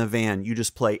Get in the Van. You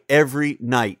just play every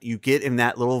night. You get in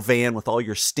that little van with all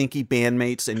your stinky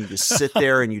bandmates and you just sit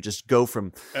there and you just go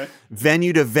from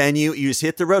venue to venue. You just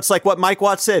hit the road. It's like what Mike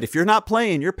Watts said. If you're not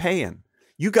playing, you're paying.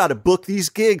 You got to book these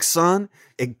gigs, son,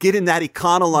 and get in that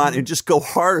Econoline and just go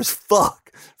hard as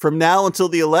fuck from now until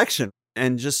the election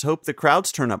and just hope the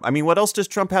crowds turn up. I mean, what else does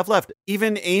Trump have left?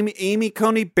 Even Amy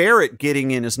Coney Barrett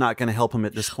getting in is not going to help him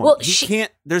at this point.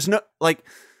 Well,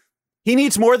 he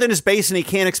needs more than his base, and he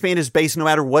can't expand his base no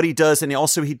matter what he does. And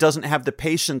he doesn't have the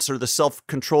patience or the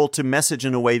self-control to message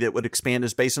in a way that would expand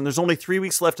his base. And there's only 3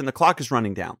 weeks left and the clock is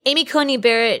running down. Amy Coney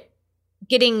Barrett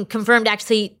getting confirmed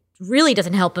actually really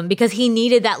doesn't help him because he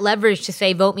needed that leverage to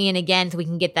say, vote me in again so we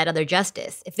can get that other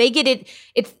justice. If they get it,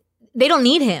 they don't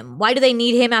need him. Why do they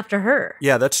need him after her?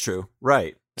 Yeah, that's true.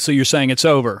 Right. So you're saying it's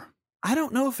over? I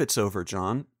don't know if it's over,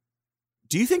 John.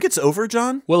 Do you think it's over,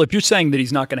 John? Well, if you're saying that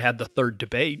he's not going to have the third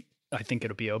debate, I think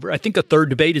it'll be over. I think a third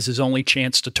debate is his only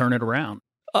chance to turn it around.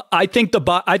 I think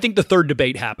the third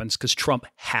debate happens because Trump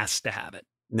has to have it.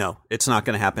 No, it's not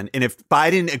going to happen. And if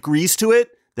Biden agrees to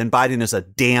it, then Biden is a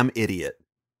damn idiot.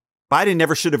 Biden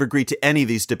never should have agreed to any of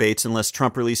these debates unless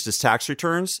Trump released his tax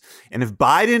returns. And if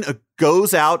Biden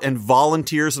goes out and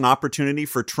volunteers an opportunity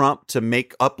for Trump to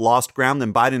make up lost ground,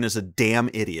 then Biden is a damn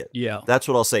idiot. Yeah. That's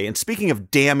what I'll say. And speaking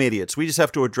of damn idiots, we just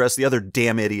have to address the other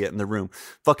damn idiot in the room.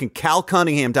 Fucking Cal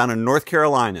Cunningham down in North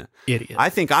Carolina. Idiot. I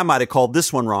think I might have called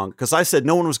this one wrong because I said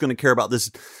no one was going to care about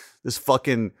this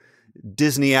fucking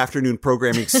Disney afternoon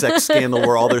programming sex scandal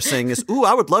where all they're saying is, ooh,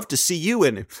 I would love to see you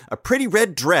in a pretty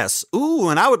red dress. Ooh,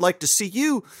 and I would like to see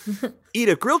you eat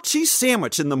a grilled cheese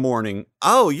sandwich in the morning.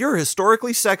 Oh, you're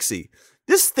historically sexy.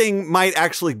 This thing might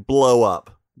actually blow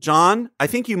up. John, I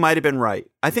think you might have been right.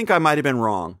 I think I might have been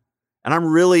wrong. And I'm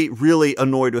really, really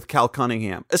annoyed with Cal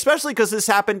Cunningham, especially because this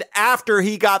happened after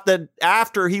he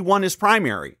won his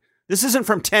primary. This isn't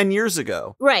from 10 years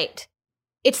ago. Right.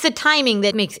 It's the timing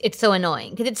that makes it so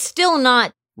annoying because it's still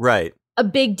not right a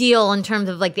big deal in terms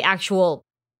of like the actual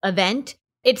event.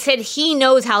 It said he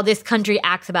knows how this country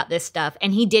acts about this stuff,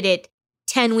 and he did it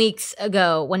 10 weeks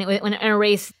ago when in a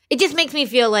race. It just makes me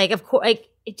feel like, of course, like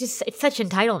it's such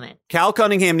entitlement. Cal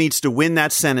Cunningham needs to win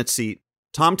that Senate seat.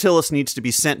 Tom Tillis needs to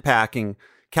be sent packing.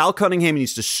 Cal Cunningham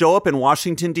needs to show up in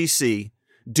Washington, D.C.,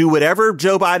 do whatever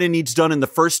Joe Biden needs done in the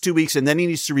first 2 weeks, and then he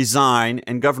needs to resign.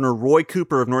 And Governor Roy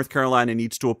Cooper of North Carolina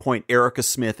needs to appoint Erica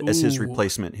Smith as his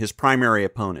replacement, his primary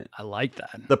opponent. I like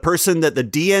that. The person that the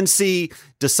DNC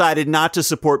decided not to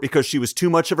support because she was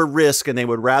too much of a risk, and they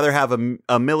would rather have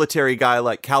a military guy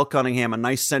like Cal Cunningham, a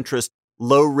nice centrist,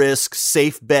 low risk,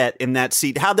 safe bet in that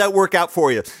seat. How'd that work out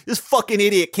for you? This fucking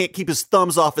idiot can't keep his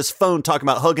thumbs off his phone talking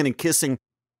about hugging and kissing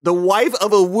The wife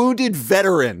of a wounded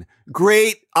veteran.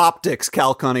 Great optics,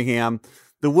 Cal Cunningham.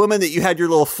 The woman that you had your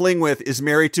little fling with is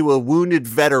married to a wounded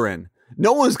veteran.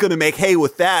 No one's going to make hay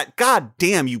with that. God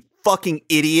damn, you fucking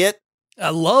idiot. I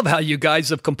love how you guys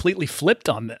have completely flipped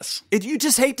on this. You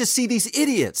just hate to see these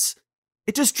idiots.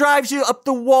 It just drives you up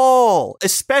the wall,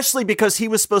 especially because he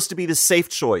was supposed to be the safe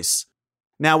choice.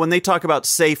 Now, when they talk about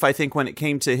safe, I think when it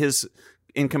came to his,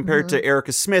 in compared to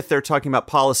Erica Smith, they're talking about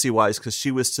policy-wise because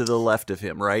she was to the left of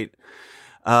him, right?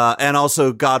 And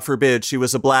also, God forbid, she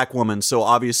was a black woman. So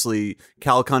obviously,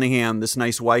 Cal Cunningham, this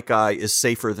nice white guy, is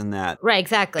safer than that. Right,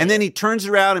 exactly. And then he turns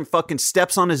around and fucking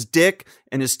steps on his dick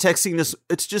and is texting this.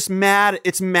 It's just mad.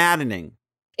 It's maddening.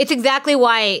 It's exactly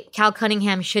why Cal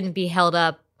Cunningham shouldn't be held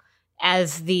up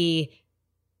as the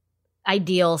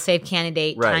ideal safe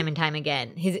candidate time and time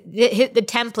again. The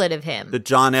template of him. The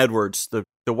John Edwards,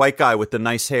 the white guy with the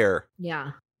nice hair.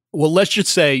 Yeah. Well, let's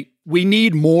just say we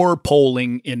need more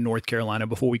polling in North Carolina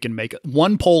before we can make it.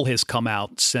 One poll has come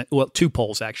out. Well, two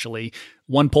polls, actually.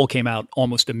 One poll came out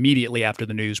almost immediately after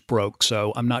the news broke,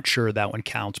 so I'm not sure that one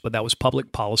counts, but that was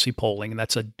public policy polling, and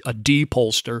that's a D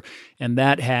pollster, and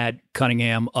that had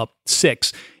Cunningham up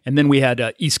 6. And then we had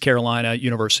a East Carolina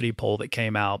University poll that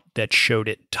came out that showed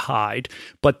it tied.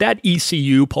 But that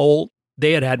ECU poll,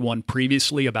 they had one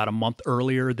previously about a month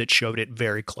earlier that showed it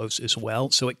very close as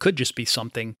well. So it could just be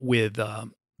something with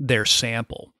their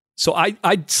sample. So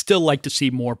I'd still like to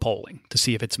see more polling to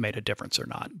see if it's made a difference or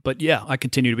not. But yeah, I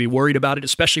continue to be worried about it,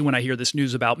 especially when I hear this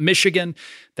news about Michigan.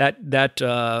 That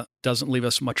doesn't leave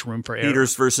us much room for error.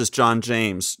 Peters versus John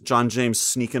James. John James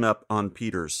sneaking up on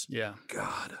Peters. Yeah.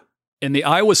 God. And the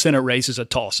Iowa Senate race is a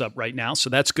toss-up right now,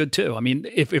 so that's good too. I mean,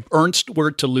 if Ernst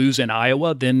were to lose in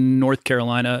Iowa, then North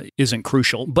Carolina isn't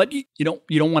crucial. But you don't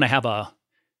want to have a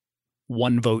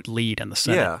one-vote lead in the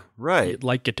Senate. Yeah, right. You'd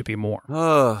like it to be more.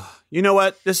 You know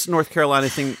what? This North Carolina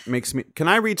thing makes me... Can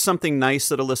I read something nice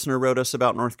that a listener wrote us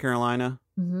about North Carolina?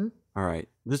 Mm-hmm. All right.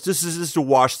 This is to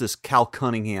wash this Cal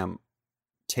Cunningham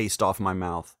taste off my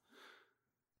mouth.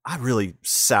 I really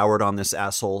soured on this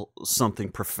asshole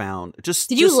something profound.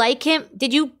 Did you like him?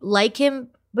 Did you like him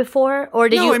before? Or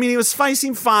did you? No, I mean, he was fine. He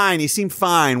seemed fine. He seemed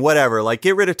fine. Whatever. Like,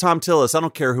 get rid of Tom Tillis. I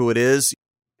don't care who it is.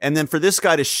 And then for this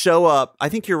guy to show up, I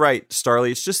think you're right,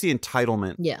 Starley. It's just the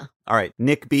entitlement. Yeah. All right.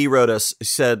 Nick B wrote us. He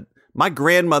said, my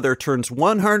grandmother turns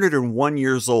 101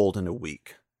 years old in a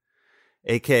week.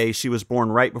 AKA, she was born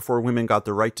right before women got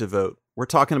the right to vote. We're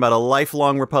talking about a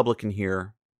lifelong Republican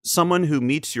here. Someone who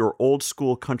meets your old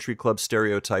school country club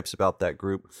stereotypes about that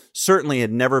group. Certainly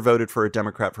had never voted for a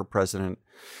Democrat for president.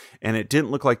 And it didn't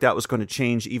look like that was going to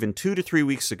change even 2 to 3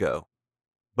 weeks ago.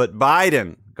 But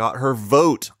Biden got her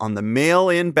vote on the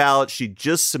mail-in ballot she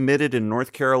just submitted in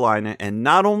North Carolina. And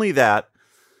not only that,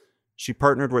 she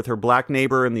partnered with her black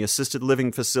neighbor in the assisted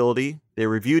living facility. They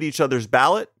reviewed each other's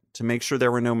ballot to make sure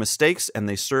there were no mistakes, and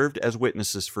they served as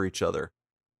witnesses for each other.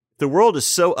 The world is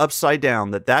so upside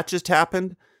down that just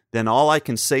happened, then all I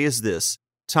can say is this.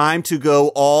 Time to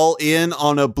go all in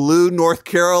on a blue North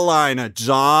Carolina.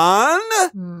 John?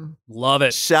 Love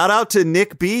it. Shout out to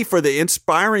Nick B for the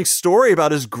inspiring story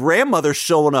about his grandmother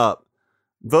showing up,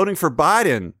 voting for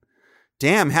Biden.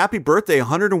 Damn, happy birthday,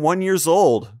 101 years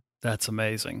old. That's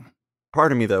amazing.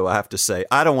 Pardon me, though, I have to say,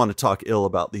 I don't want to talk ill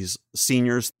about these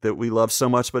seniors that we love so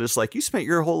much, but it's like, you spent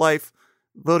your whole life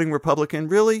voting Republican,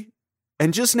 really?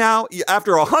 And just now,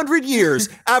 after 100 years,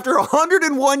 after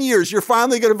 101 years, you're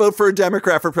finally going to vote for a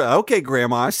Democrat for president. Okay,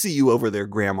 Grandma, I see you over there,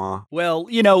 Grandma. Well,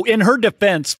 in her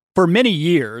defense, for many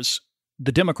years,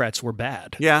 the Democrats were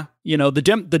bad. Yeah.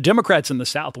 The Democrats in the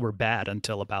South were bad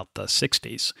until about the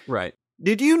 60s. Right.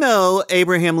 Did you know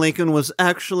Abraham Lincoln was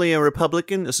actually a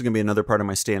Republican? This is going to be another part of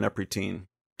my stand-up routine.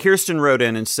 Kirsten wrote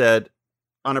in and said,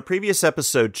 on a previous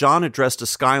episode, John addressed a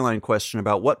skyline question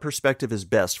about what perspective is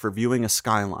best for viewing a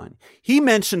skyline. He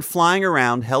mentioned flying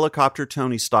around Helicopter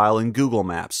Tony style in Google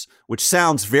Maps, which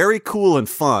sounds very cool and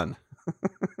fun.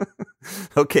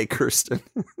 Okay, Kirsten.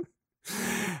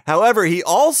 However, he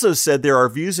also said there are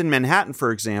views in Manhattan,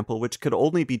 for example, which could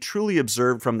only be truly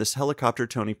observed from this Helicopter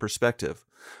Tony perspective.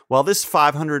 While this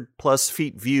 500 plus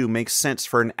feet view makes sense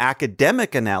for an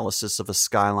academic analysis of a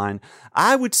skyline,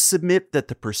 I would submit that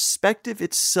the perspective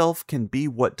itself can be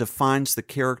what defines the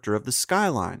character of the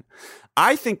skyline.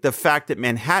 I think the fact that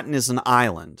Manhattan is an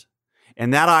island,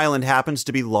 and that island happens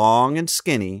to be long and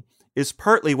skinny, is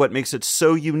partly what makes it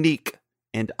so unique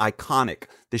and iconic.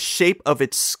 The shape of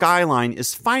its skyline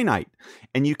is finite,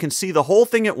 and you can see the whole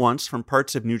thing at once from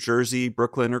parts of New Jersey,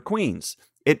 Brooklyn, or Queens.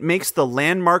 It makes the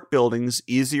landmark buildings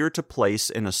easier to place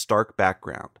in a stark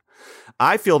background.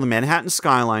 I feel the Manhattan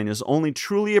skyline is only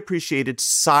truly appreciated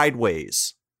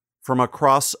sideways from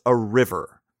across a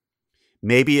river.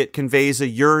 Maybe it conveys a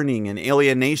yearning and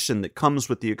alienation that comes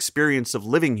with the experience of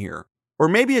living here. Or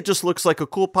maybe it just looks like a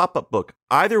cool pop-up book.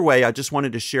 Either way, I just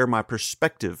wanted to share my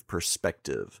perspective.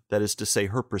 That is to say,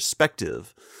 her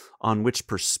perspective on which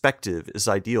perspective is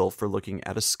ideal for looking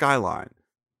at a skyline.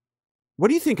 What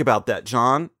do you think about that,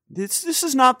 John? This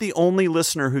is not the only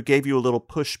listener who gave you a little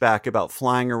pushback about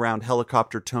flying around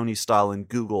Helicopter Tony style in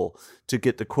Google to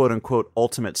get the quote-unquote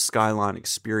ultimate skyline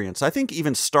experience. I think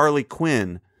even Starley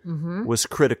Quinn was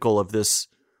critical of this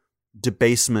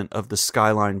debasement of the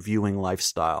skyline viewing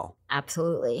lifestyle.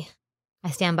 Absolutely. I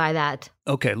stand by that.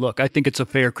 Okay, look, I think it's a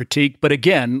fair critique. But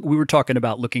again, we were talking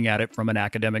about looking at it from an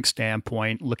academic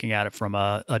standpoint, looking at it from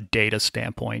a data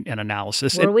standpoint and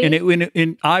analysis. Were we?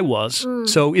 And I was.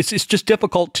 So it's just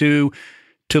difficult to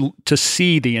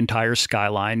see the entire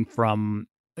skyline from,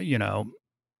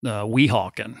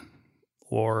 Weehawken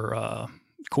or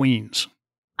Queens.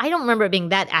 I don't remember it being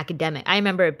that academic. I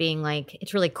remember it being like,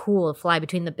 it's really cool to fly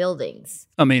between the buildings.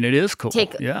 I mean, it is cool.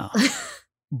 Yeah.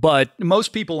 But most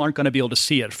people aren't going to be able to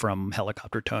see it from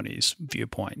Helicopter Tony's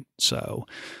viewpoint. So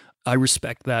I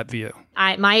respect that view.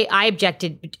 I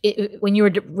objected when you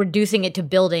were reducing it to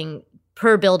building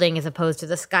per building as opposed to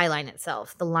the skyline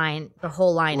itself, the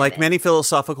whole line. Like many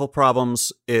philosophical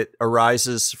problems, it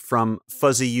arises from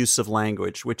fuzzy use of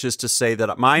language, which is to say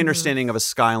that my understanding of a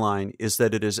skyline is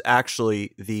that it is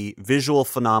actually the visual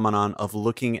phenomenon of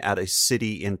looking at a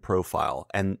city in profile.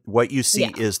 And what you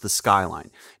see is the skyline.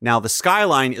 Now, the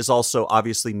skyline is also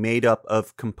obviously made up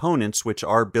of components, which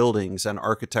are buildings and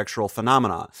architectural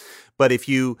phenomena. But if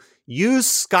you use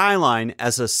skyline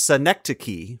as a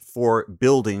synecdoche for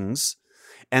buildings,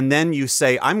 and then you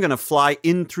say, I'm going to fly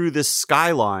in through this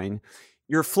skyline,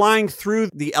 you're flying through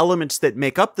the elements that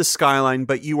make up the skyline,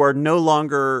 but you are no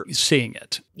longer seeing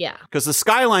it. Yeah. Because the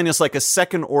skyline is like a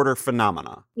second order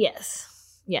phenomena.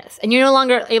 Yes. And you're no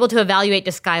longer able to evaluate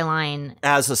the skyline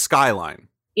as a skyline.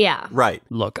 Yeah. Right.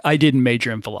 Look, I didn't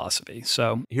major in philosophy,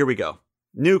 so. Here we go.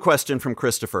 New question from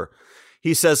Christopher.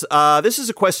 He says, this is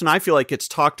a question I feel like gets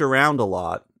talked around a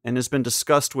lot and has been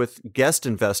discussed with guest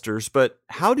investors, but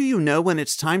how do you know when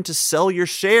it's time to sell your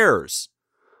shares?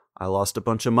 I lost a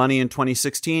bunch of money in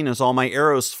 2016 as all my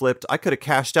arrows flipped. I could have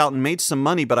cashed out and made some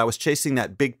money, but I was chasing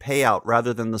that big payout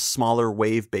rather than the smaller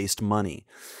wave-based money.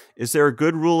 Is there a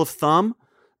good rule of thumb?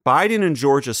 Biden in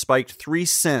Georgia spiked 3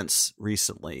 cents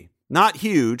recently. Not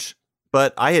huge,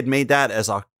 but I had made that as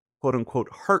a quote-unquote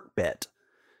heart bet.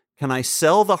 Can I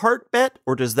sell the heart bet,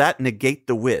 or does that negate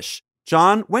the wish?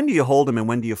 John, when do you hold them and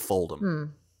when do you fold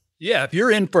them? Yeah, if you're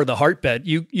in for the heart bet,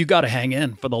 you got to hang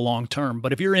in for the long term.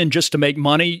 But if you're in just to make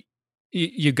money,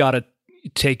 you got to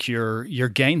take your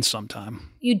gain sometime.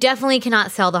 You definitely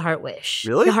cannot sell the heart wish.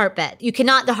 Really? The heart bet. You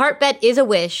cannot. The heart bet is a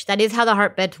wish. That is how the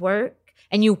heart bets work.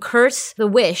 And you curse the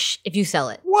wish if you sell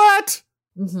it. What?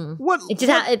 What?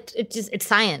 It's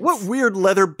science. What weird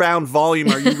leather-bound volume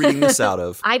are you reading this out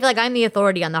of? I feel like I'm the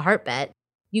authority on the heart bet.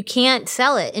 You can't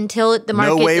sell it until the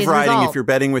market is no wave riding. resolved. If you're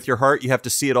betting with your heart, you have to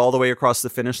see it all the way across the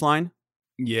finish line?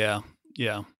 Yeah.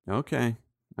 Okay.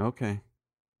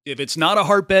 If it's not a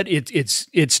heart bet,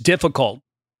 it's difficult.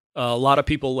 A lot of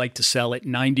people like to sell at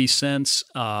 90 cents.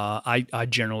 I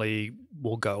generally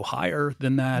will go higher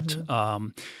than that.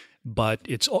 But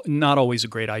it's not always a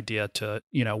great idea to,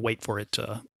 wait for it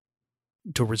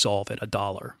to resolve at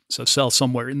 $1. So sell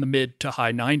somewhere in the mid to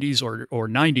high 90s or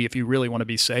 90 if you really want to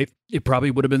be safe. It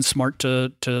probably would have been smart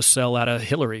to sell out of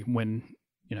Hillary when,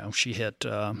 she hit.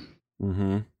 Do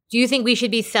you think we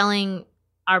should be selling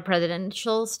our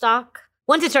presidential stock?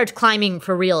 Once it starts climbing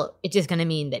for real, it's just going to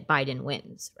mean that Biden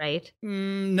wins, right?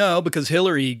 No, because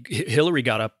Hillary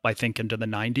got up, I think, into the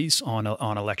 90s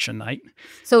on election night.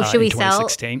 So should we sell?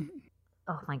 2016.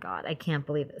 Oh my God, I can't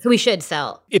believe it. So we should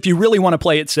sell. If you really want to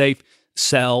play it safe,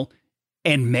 sell,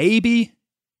 and maybe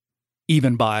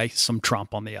even buy some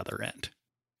Trump on the other end,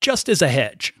 just as a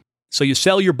hedge. So you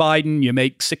sell your Biden, you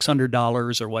make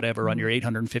 $600 or whatever on your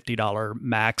 $850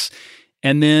 max,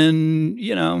 and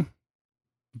then,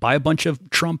 buy a bunch of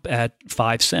Trump at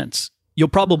 5 cents. You'll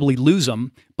probably lose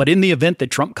them, but in the event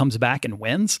that Trump comes back and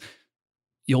wins,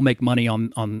 you'll make money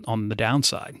on the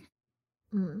downside.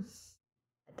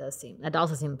 That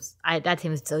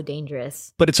seems so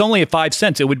dangerous. But it's only at 5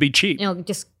 cents. It would be cheap.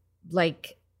 Just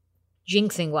like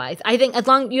jinxing wise. I think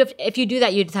if you do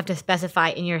that, you just have to specify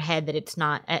in your head that it's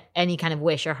not any kind of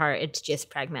wish or heart. It's just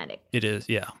pragmatic. It is,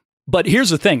 yeah. But here's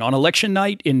the thing. On election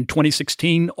night in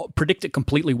 2016, PredictIt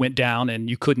completely went down and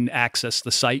you couldn't access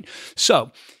the site.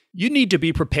 So you need to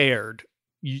be prepared.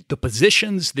 The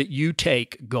positions that you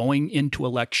take going into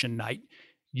election night,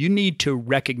 you need to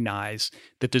recognize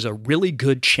that there's a really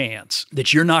good chance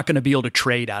that you're not going to be able to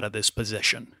trade out of this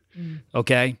position.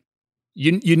 Okay.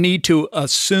 You need to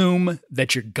assume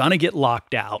that you're going to get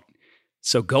locked out.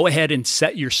 So go ahead and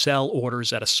set your sell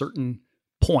orders at a certain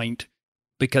point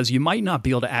because you might not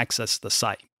be able to access the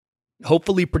site.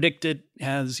 Hopefully Predicted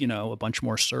has, a bunch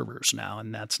more servers now,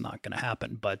 and that's not going to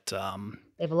happen. But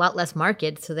they have a lot less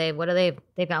market, so they've got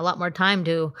a lot more time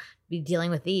to be dealing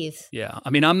with these. Yeah.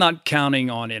 I mean, I'm not counting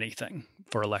on anything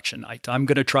for election night. I'm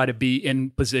going to try to be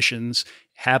in positions,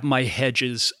 have my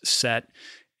hedges set,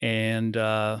 and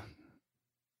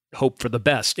hope for the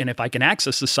best. And if I can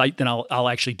access the site, then I'll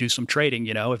actually do some trading.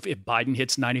 If Biden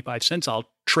hits 95 cents, I'll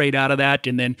trade out of that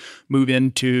and then move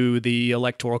into the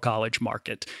Electoral College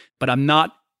market. But I'm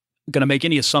not going to make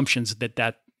any assumptions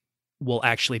that will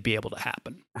actually be able to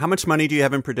happen. How much money do you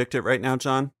have in Predicted right now,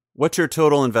 John? What's your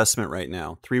total investment right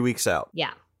now? 3 weeks out.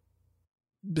 Yeah.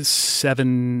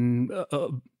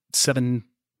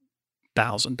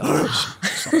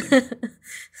 $7,000 something.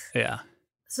 Yeah.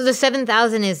 So the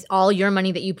 $7,000 is all your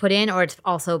money that you put in, or it's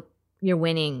also your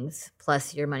winnings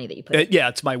plus your money that you put in? Yeah,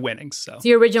 it's my winnings. So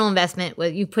your original investment,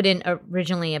 you put in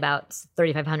originally about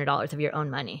 $3,500 of your own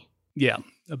money. Yeah,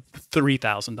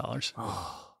 $3,000.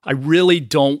 I really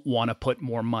don't want to put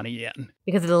more money in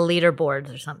because of the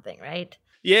leaderboards or something, right?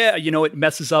 Yeah, it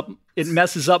messes up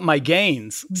my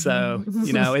gains. So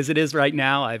as it is right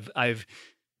now, I've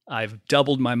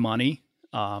doubled my money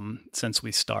since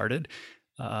we started.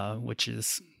 Which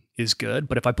is good.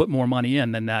 But if I put more money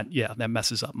in, then that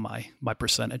messes up my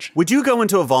percentage. Would you go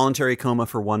into a voluntary coma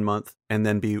for 1 month and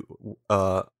then be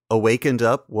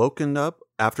woken up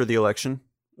after the election,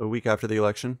 a week after the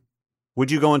election?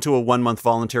 Would you go into a 1 month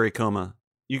voluntary coma?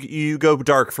 You go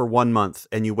dark for 1 month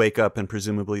and you wake up and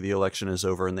presumably the election is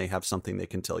over and they have something they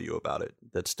can tell you about it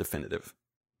that's definitive.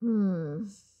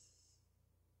 There's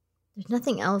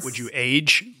nothing else. Would you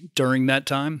age during that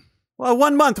time? Well,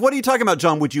 1 month. What are you talking about,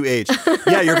 John? Would you age?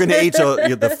 Yeah, you're going to age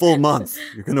the full month.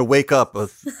 You're going to wake up a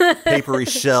papery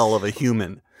shell of a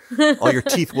human. All your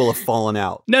teeth will have fallen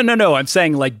out. No. I'm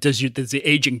saying, does the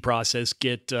aging process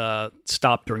get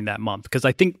stopped during that month? Because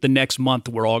I think the next month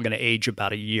we're all going to age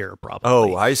about a year, probably.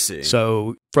 Oh, I see.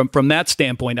 So from that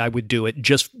standpoint, I would do it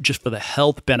just for the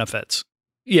health benefits.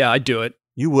 Yeah, I'd do it.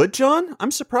 You would, John?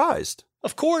 I'm surprised.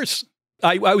 Of course.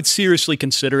 I would seriously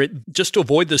consider it just to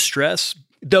avoid the stress.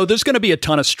 Though there's going to be a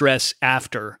ton of stress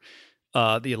after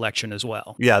the election as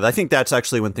well. Yeah, I think that's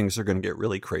actually when things are going to get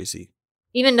really crazy.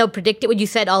 Even though Predicted, you'd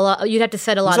have to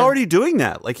set a lot. He's already doing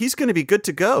that. He's going to be good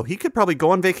to go. He could probably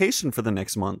go on vacation for the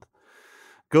next month,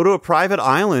 go to a private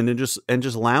island and just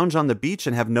lounge on the beach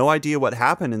and have no idea what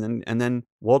happened, and then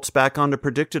waltz back onto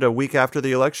Predicted a week after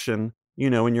the election.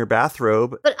 In your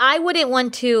bathrobe. But I wouldn't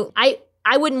want to. I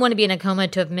wouldn't want to be in a coma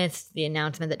to have missed the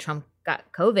announcement that Trump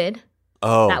got COVID.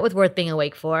 Oh, that was worth being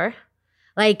awake for.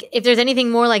 If there's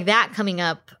anything more like that coming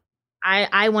up,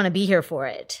 I want to be here for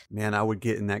it. Man, I would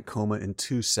get in that coma in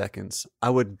 2 seconds.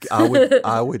 I would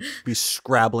be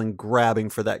scrabbling, grabbing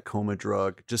for that coma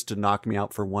drug just to knock me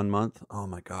out for 1 month. Oh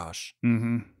my gosh.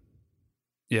 Mm-hmm.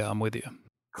 Yeah, I'm with you.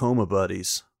 Coma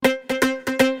buddies.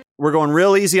 We're going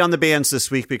real easy on the bands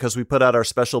this week because we put out our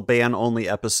special band-only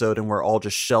episode and we're all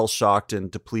just shell-shocked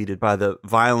and depleted by the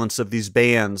violence of these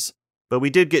bands. But we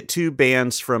did get 2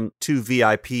 bands from 2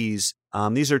 VIPs.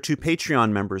 These are 2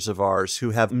 Patreon members of ours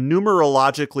who have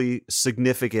numerologically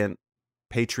significant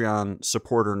Patreon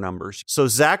supporter numbers. So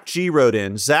Zach G wrote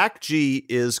in. Zach G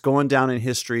is going down in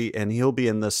history, and he'll be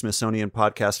in the Smithsonian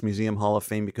Podcast Museum Hall of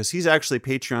Fame because he's actually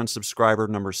Patreon subscriber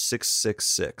number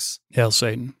 666. Hail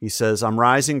Satan. He says, I'm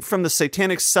rising from the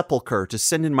satanic sepulcher to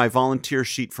send in my volunteer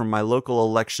sheet from my local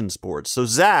elections board. So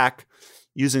Zach,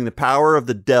 using the power of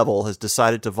the devil, has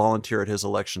decided to volunteer at his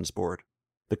elections board.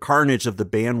 The carnage of the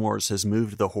band wars has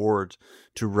moved the horde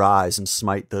to rise and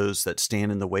smite those that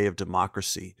stand in the way of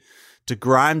democracy, to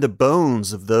grind the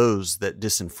bones of those that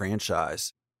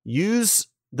disenfranchise. Use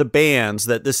the bands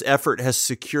that this effort has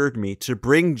secured me to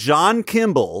bring John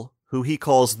Kimball, who he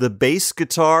calls the bass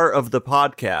guitar of the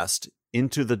podcast,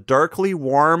 into the darkly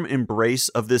warm embrace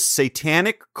of this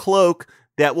satanic cloak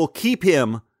that will keep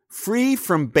him free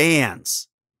from bands.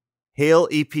 Hail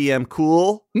EPM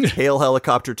Cool. Hail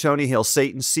Helicopter Tony. Hail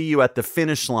Satan. See you at the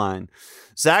finish line.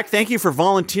 Zach, thank you for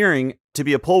volunteering to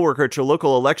be a poll worker at your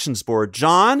local elections board.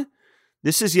 John,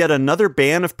 this is yet another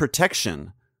band of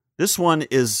protection. This one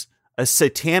is a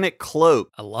satanic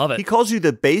cloak. I love it. He calls you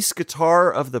the bass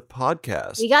guitar of the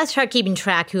podcast. You guys start keeping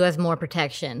track who has more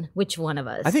protection. Which one of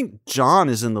us? I think John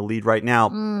is in the lead right now,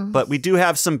 but we do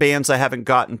have some bands I haven't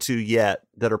gotten to yet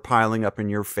that are piling up in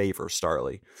your favor,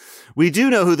 Starly. We do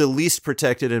know who the least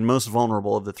protected and most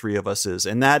vulnerable of the three of us is,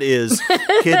 and that is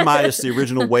Kid Midas, the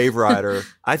original Wave Rider.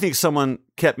 I think someone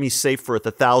kept me safe for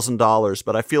 $1,000,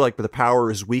 but I feel like the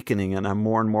power is weakening and I'm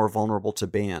more and more vulnerable to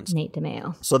bans. Nate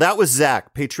DeMeo. So that was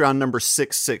Zach, Patreon number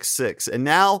 666. And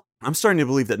now I'm starting to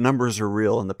believe that numbers are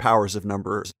real and the powers of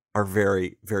numbers are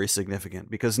very, very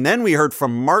significant. Because then we heard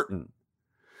from Martin.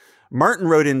 Martin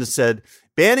wrote in and said,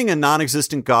 banning a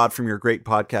non-existent god from your great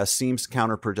podcast seems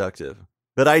counterproductive.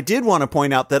 But I did want to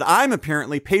point out that I'm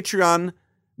apparently Patreon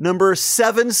number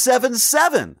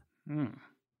 777.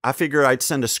 I figure I'd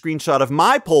send a screenshot of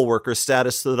my poll worker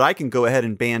status so that I can go ahead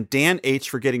and ban Dan H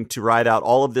for getting to ride out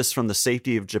all of this from the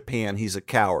safety of Japan. He's a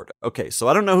coward. Okay, so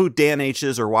I don't know who Dan H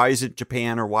is or why he's in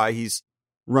Japan or why he's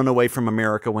run away from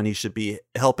America when he should be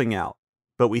helping out.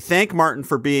 But we thank Martin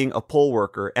for being a poll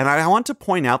worker, and I want to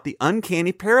point out the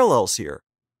uncanny parallels here.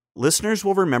 Listeners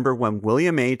will remember when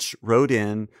William H. wrote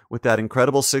in with that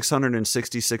incredible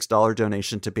 $666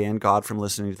 donation to ban God from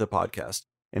listening to the podcast.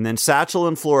 And then Satchel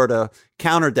in Florida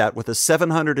countered that with a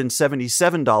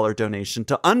 $777 donation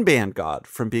to unban God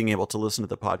from being able to listen to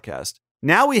the podcast.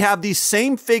 Now we have these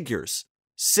same figures,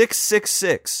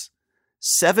 666,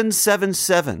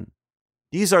 777.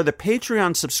 These are the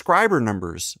Patreon subscriber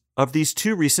numbers of these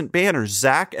two recent banners,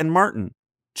 Zach and Martin.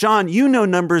 John, you know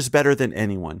numbers better than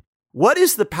anyone. What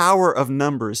is the power of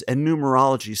numbers and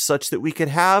numerology such that we could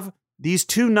have these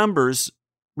two numbers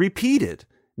repeated?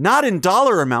 Not in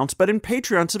dollar amounts, but in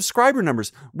Patreon subscriber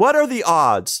numbers. What are the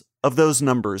odds of those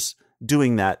numbers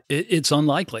doing that? It's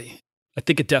unlikely. I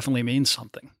think it definitely means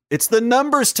something. It's the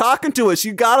numbers talking to us.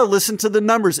 You got to listen to the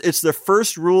numbers. It's the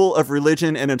first rule of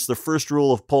religion, and it's the first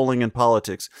rule of polling and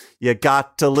politics. You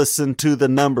got to listen to the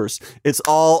numbers. It's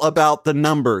all about the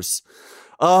numbers.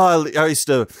 Oh, I used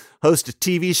to host a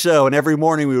TV show, and every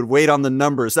morning we would wait on the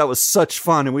numbers. That was such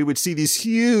fun, and we would see these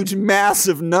huge,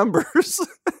 massive numbers.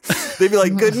 They'd be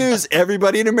like, good news,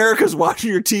 everybody in America is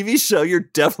watching your TV show. You're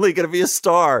definitely going to be a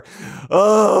star.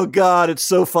 Oh, God, it's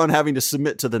so fun having to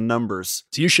submit to the numbers.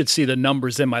 So you should see the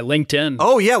numbers in my LinkedIn.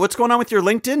 Oh, yeah. What's going on with your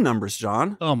LinkedIn numbers,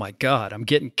 John? Oh, my God. I'm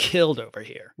getting killed over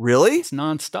here. Really? It's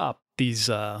nonstop, these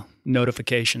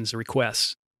notifications,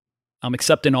 requests. I'm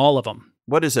accepting all of them.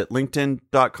 What is it?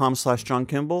 LinkedIn.com/John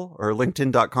Kimball or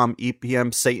LinkedIn.com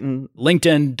EPM Satan?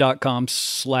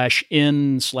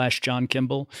 LinkedIn.com/in/John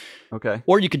Kimball. Okay.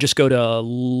 Or you could just go to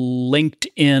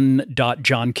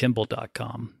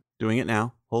linkedin.johnkimball.com. Doing it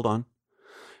now. Hold on.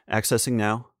 Accessing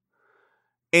now.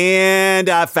 And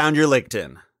I found your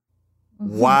LinkedIn.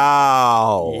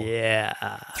 Wow. Yeah.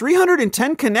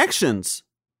 310 connections.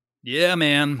 Yeah,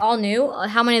 man. All new?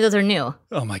 How many of those are new?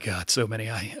 Oh my God, so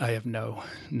many. I have no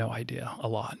idea. A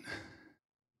lot.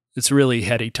 It's really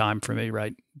heady time for me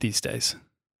right these days.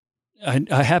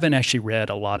 I haven't actually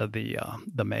read a lot of the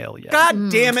mail yet.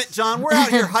 God damn it, John. We're out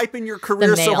here hyping your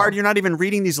career so mail. hard you're not even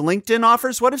reading these LinkedIn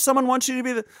offers. What if someone wants you to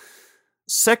be the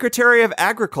Secretary of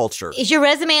Agriculture? Is your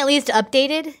resume at least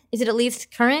updated? Is it at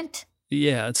least current?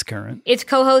 Yeah, it's current. It's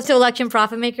co-host to Election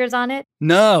Profit Makers on it?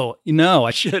 No,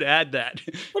 I should add that.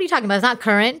 What are you talking about? It's not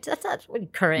current. That's not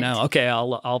current. No, okay,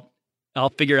 I'll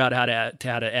figure out how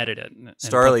to edit it.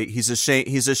 Starly, he's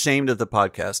ashamed of the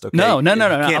podcast. Okay, No. You can't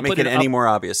I'll make put it it any up. more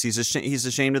obvious. He's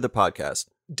ashamed of the podcast.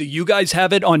 Do you guys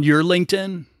have it on your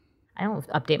LinkedIn? I don't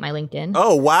update my LinkedIn.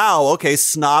 Oh wow. Okay,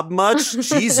 snob much?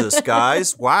 Jesus,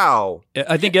 guys. Wow.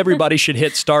 I think everybody should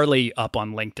hit Starly up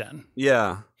on LinkedIn.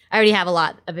 Yeah. I already have a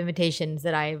lot of invitations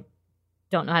that I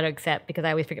don't know how to accept because I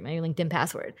always forget my LinkedIn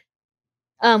password.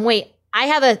 Wait, I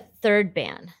have a third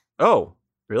ban. Oh,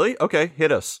 really? Okay,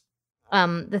 hit us.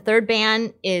 The third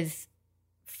ban is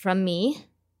from me.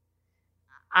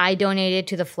 I donated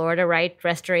to the Florida Right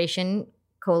Restoration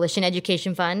Coalition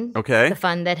Education Fund. Okay. The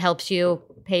fund that helps you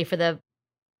pay for the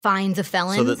fines of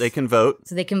felons. So that they can vote.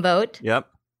 Yep. Yep.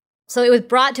 So it was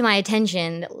brought to my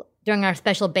attention during our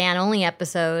special ban-only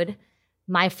episode.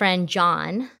 My friend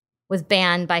John was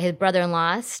banned by his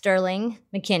brother-in-law, Sterling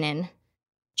McKinnon.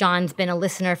 John's been a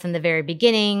listener from the very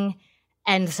beginning.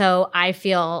 And so I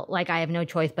feel like I have no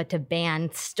choice but to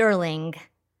ban Sterling,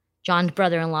 John's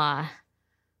brother-in-law,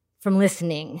 from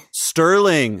listening.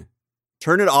 Sterling,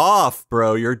 turn it off,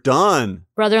 bro. You're done.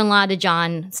 Brother-in-law to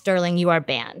John, Sterling, you are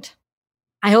banned.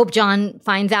 I hope John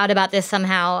finds out about this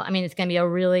somehow. I mean, it's going to be a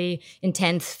really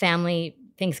intense family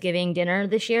Thanksgiving dinner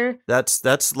this year.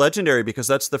 That's legendary because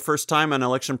that's the first time an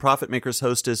Election Profit Makers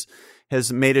host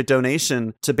has made a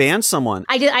donation to ban someone.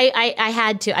 I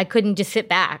had to. I couldn't just sit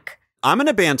back. I'm going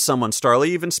to ban someone, Starlee.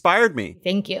 You've inspired me.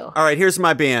 Thank you. All right, here's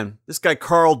my ban. This guy,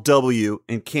 Carl W.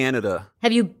 in Canada.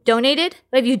 Have you donated?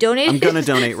 I'm going to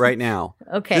donate right now.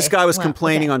 Okay. This guy was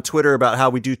complaining on Twitter about how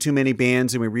we do too many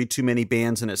bans and we read too many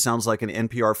bans and it sounds like an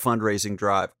NPR fundraising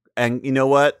drive. And you know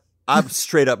what? I've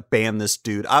straight up banned this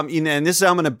dude. I'm going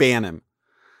to ban him.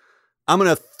 I'm going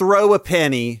to throw a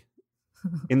penny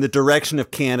in the direction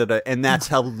of Canada, and that's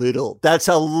how little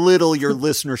your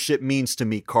listenership means to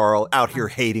me, Carl, out here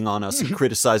hating on us and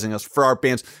criticizing us for our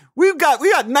bans. We got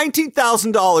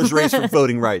 $19,000 raised for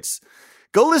voting rights.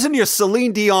 Go listen to your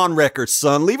Celine Dion records,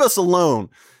 son. Leave us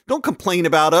alone. Don't complain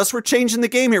about us. We're changing the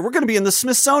game here. We're going to be in the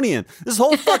Smithsonian. This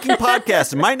whole fucking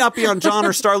podcast, it might not be on John or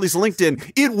Starlee's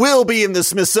LinkedIn. It will be in the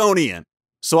Smithsonian.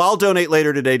 So I'll donate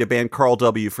later today to ban Carl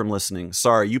W. from listening.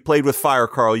 Sorry, you played with fire,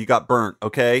 Carl. You got burnt,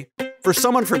 okay? For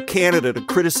someone from Canada to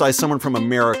criticize someone from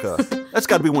America, that's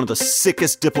got to be one of the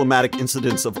sickest diplomatic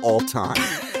incidents of all time.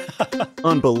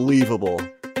 Unbelievable.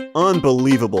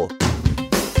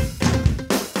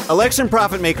 Election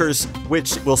Profit Makers,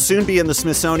 which will soon be in the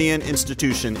Smithsonian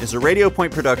Institution, is a Radio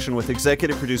Point production with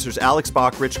executive producers Alex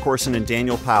Bach, Rich Corson, and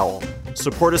Daniel Powell.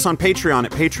 Support us on Patreon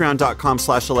at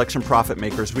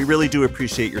patreon.com/electionprofitmakers. We really do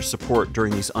appreciate your support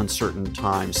during these uncertain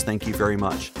times. Thank you very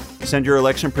much. Send your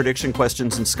election prediction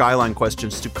questions and Skyline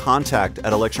questions to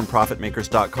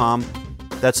contact@electionprofitmakers.com.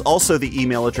 That's also the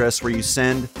email address where you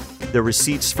send the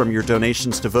receipts from your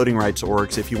donations to voting rights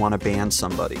orgs if you want to ban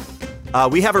somebody.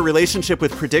 We have a relationship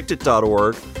with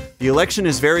Predictit.org. The election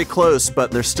is very close,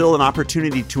 but there's still an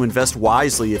opportunity to invest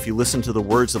wisely if you listen to the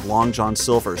words of Long John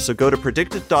Silver. So go to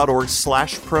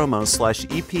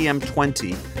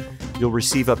Predictit.org/promo/EPM20. You'll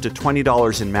receive up to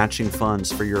 $20 in matching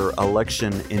funds for your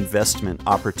election investment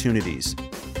opportunities.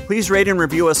 Please rate and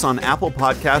review us on Apple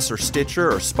Podcasts or Stitcher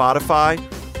or Spotify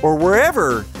or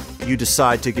wherever you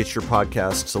decide to get your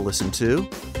podcasts to listen to,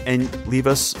 and leave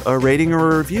us a rating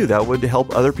or a review. That would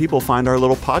help other people find our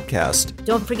little podcast.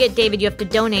 Don't forget, David, you have to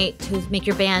donate to make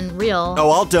your ban real. Oh,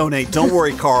 I'll donate. Don't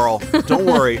worry, Carl. Don't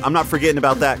worry. I'm not forgetting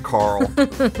about that, Carl.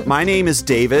 My name is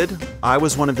David. I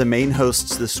was one of the main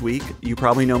hosts this week. You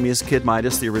probably know me as Kid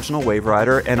Midas, the original Wave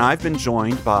Rider, and I've been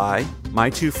joined by my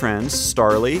two friends,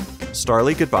 Starlee.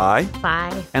 Starlee, goodbye.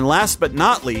 Bye. And last but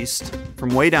not least,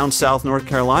 from way down south North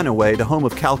Carolina way, the home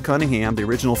of Cal Cunningham, the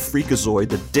original Freakazoid,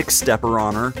 the Dick Stepper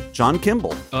honor, John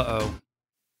Kimball. Uh-oh.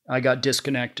 I got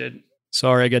disconnected.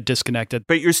 Sorry, I got disconnected.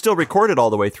 But you're still recorded all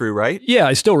the way through, right? Yeah,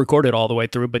 I still recorded all the way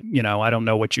through, but, I don't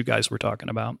know what you guys were talking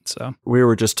about, so. We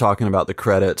were just talking about the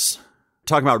credits.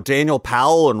 Talking about Daniel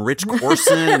Powell and Rich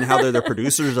Corson and how they're the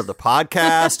producers of the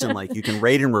podcast and, you can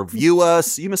rate and review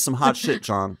us. You missed some hot shit,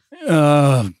 John.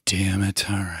 Oh, damn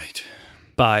it. All right.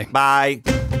 Bye. Bye.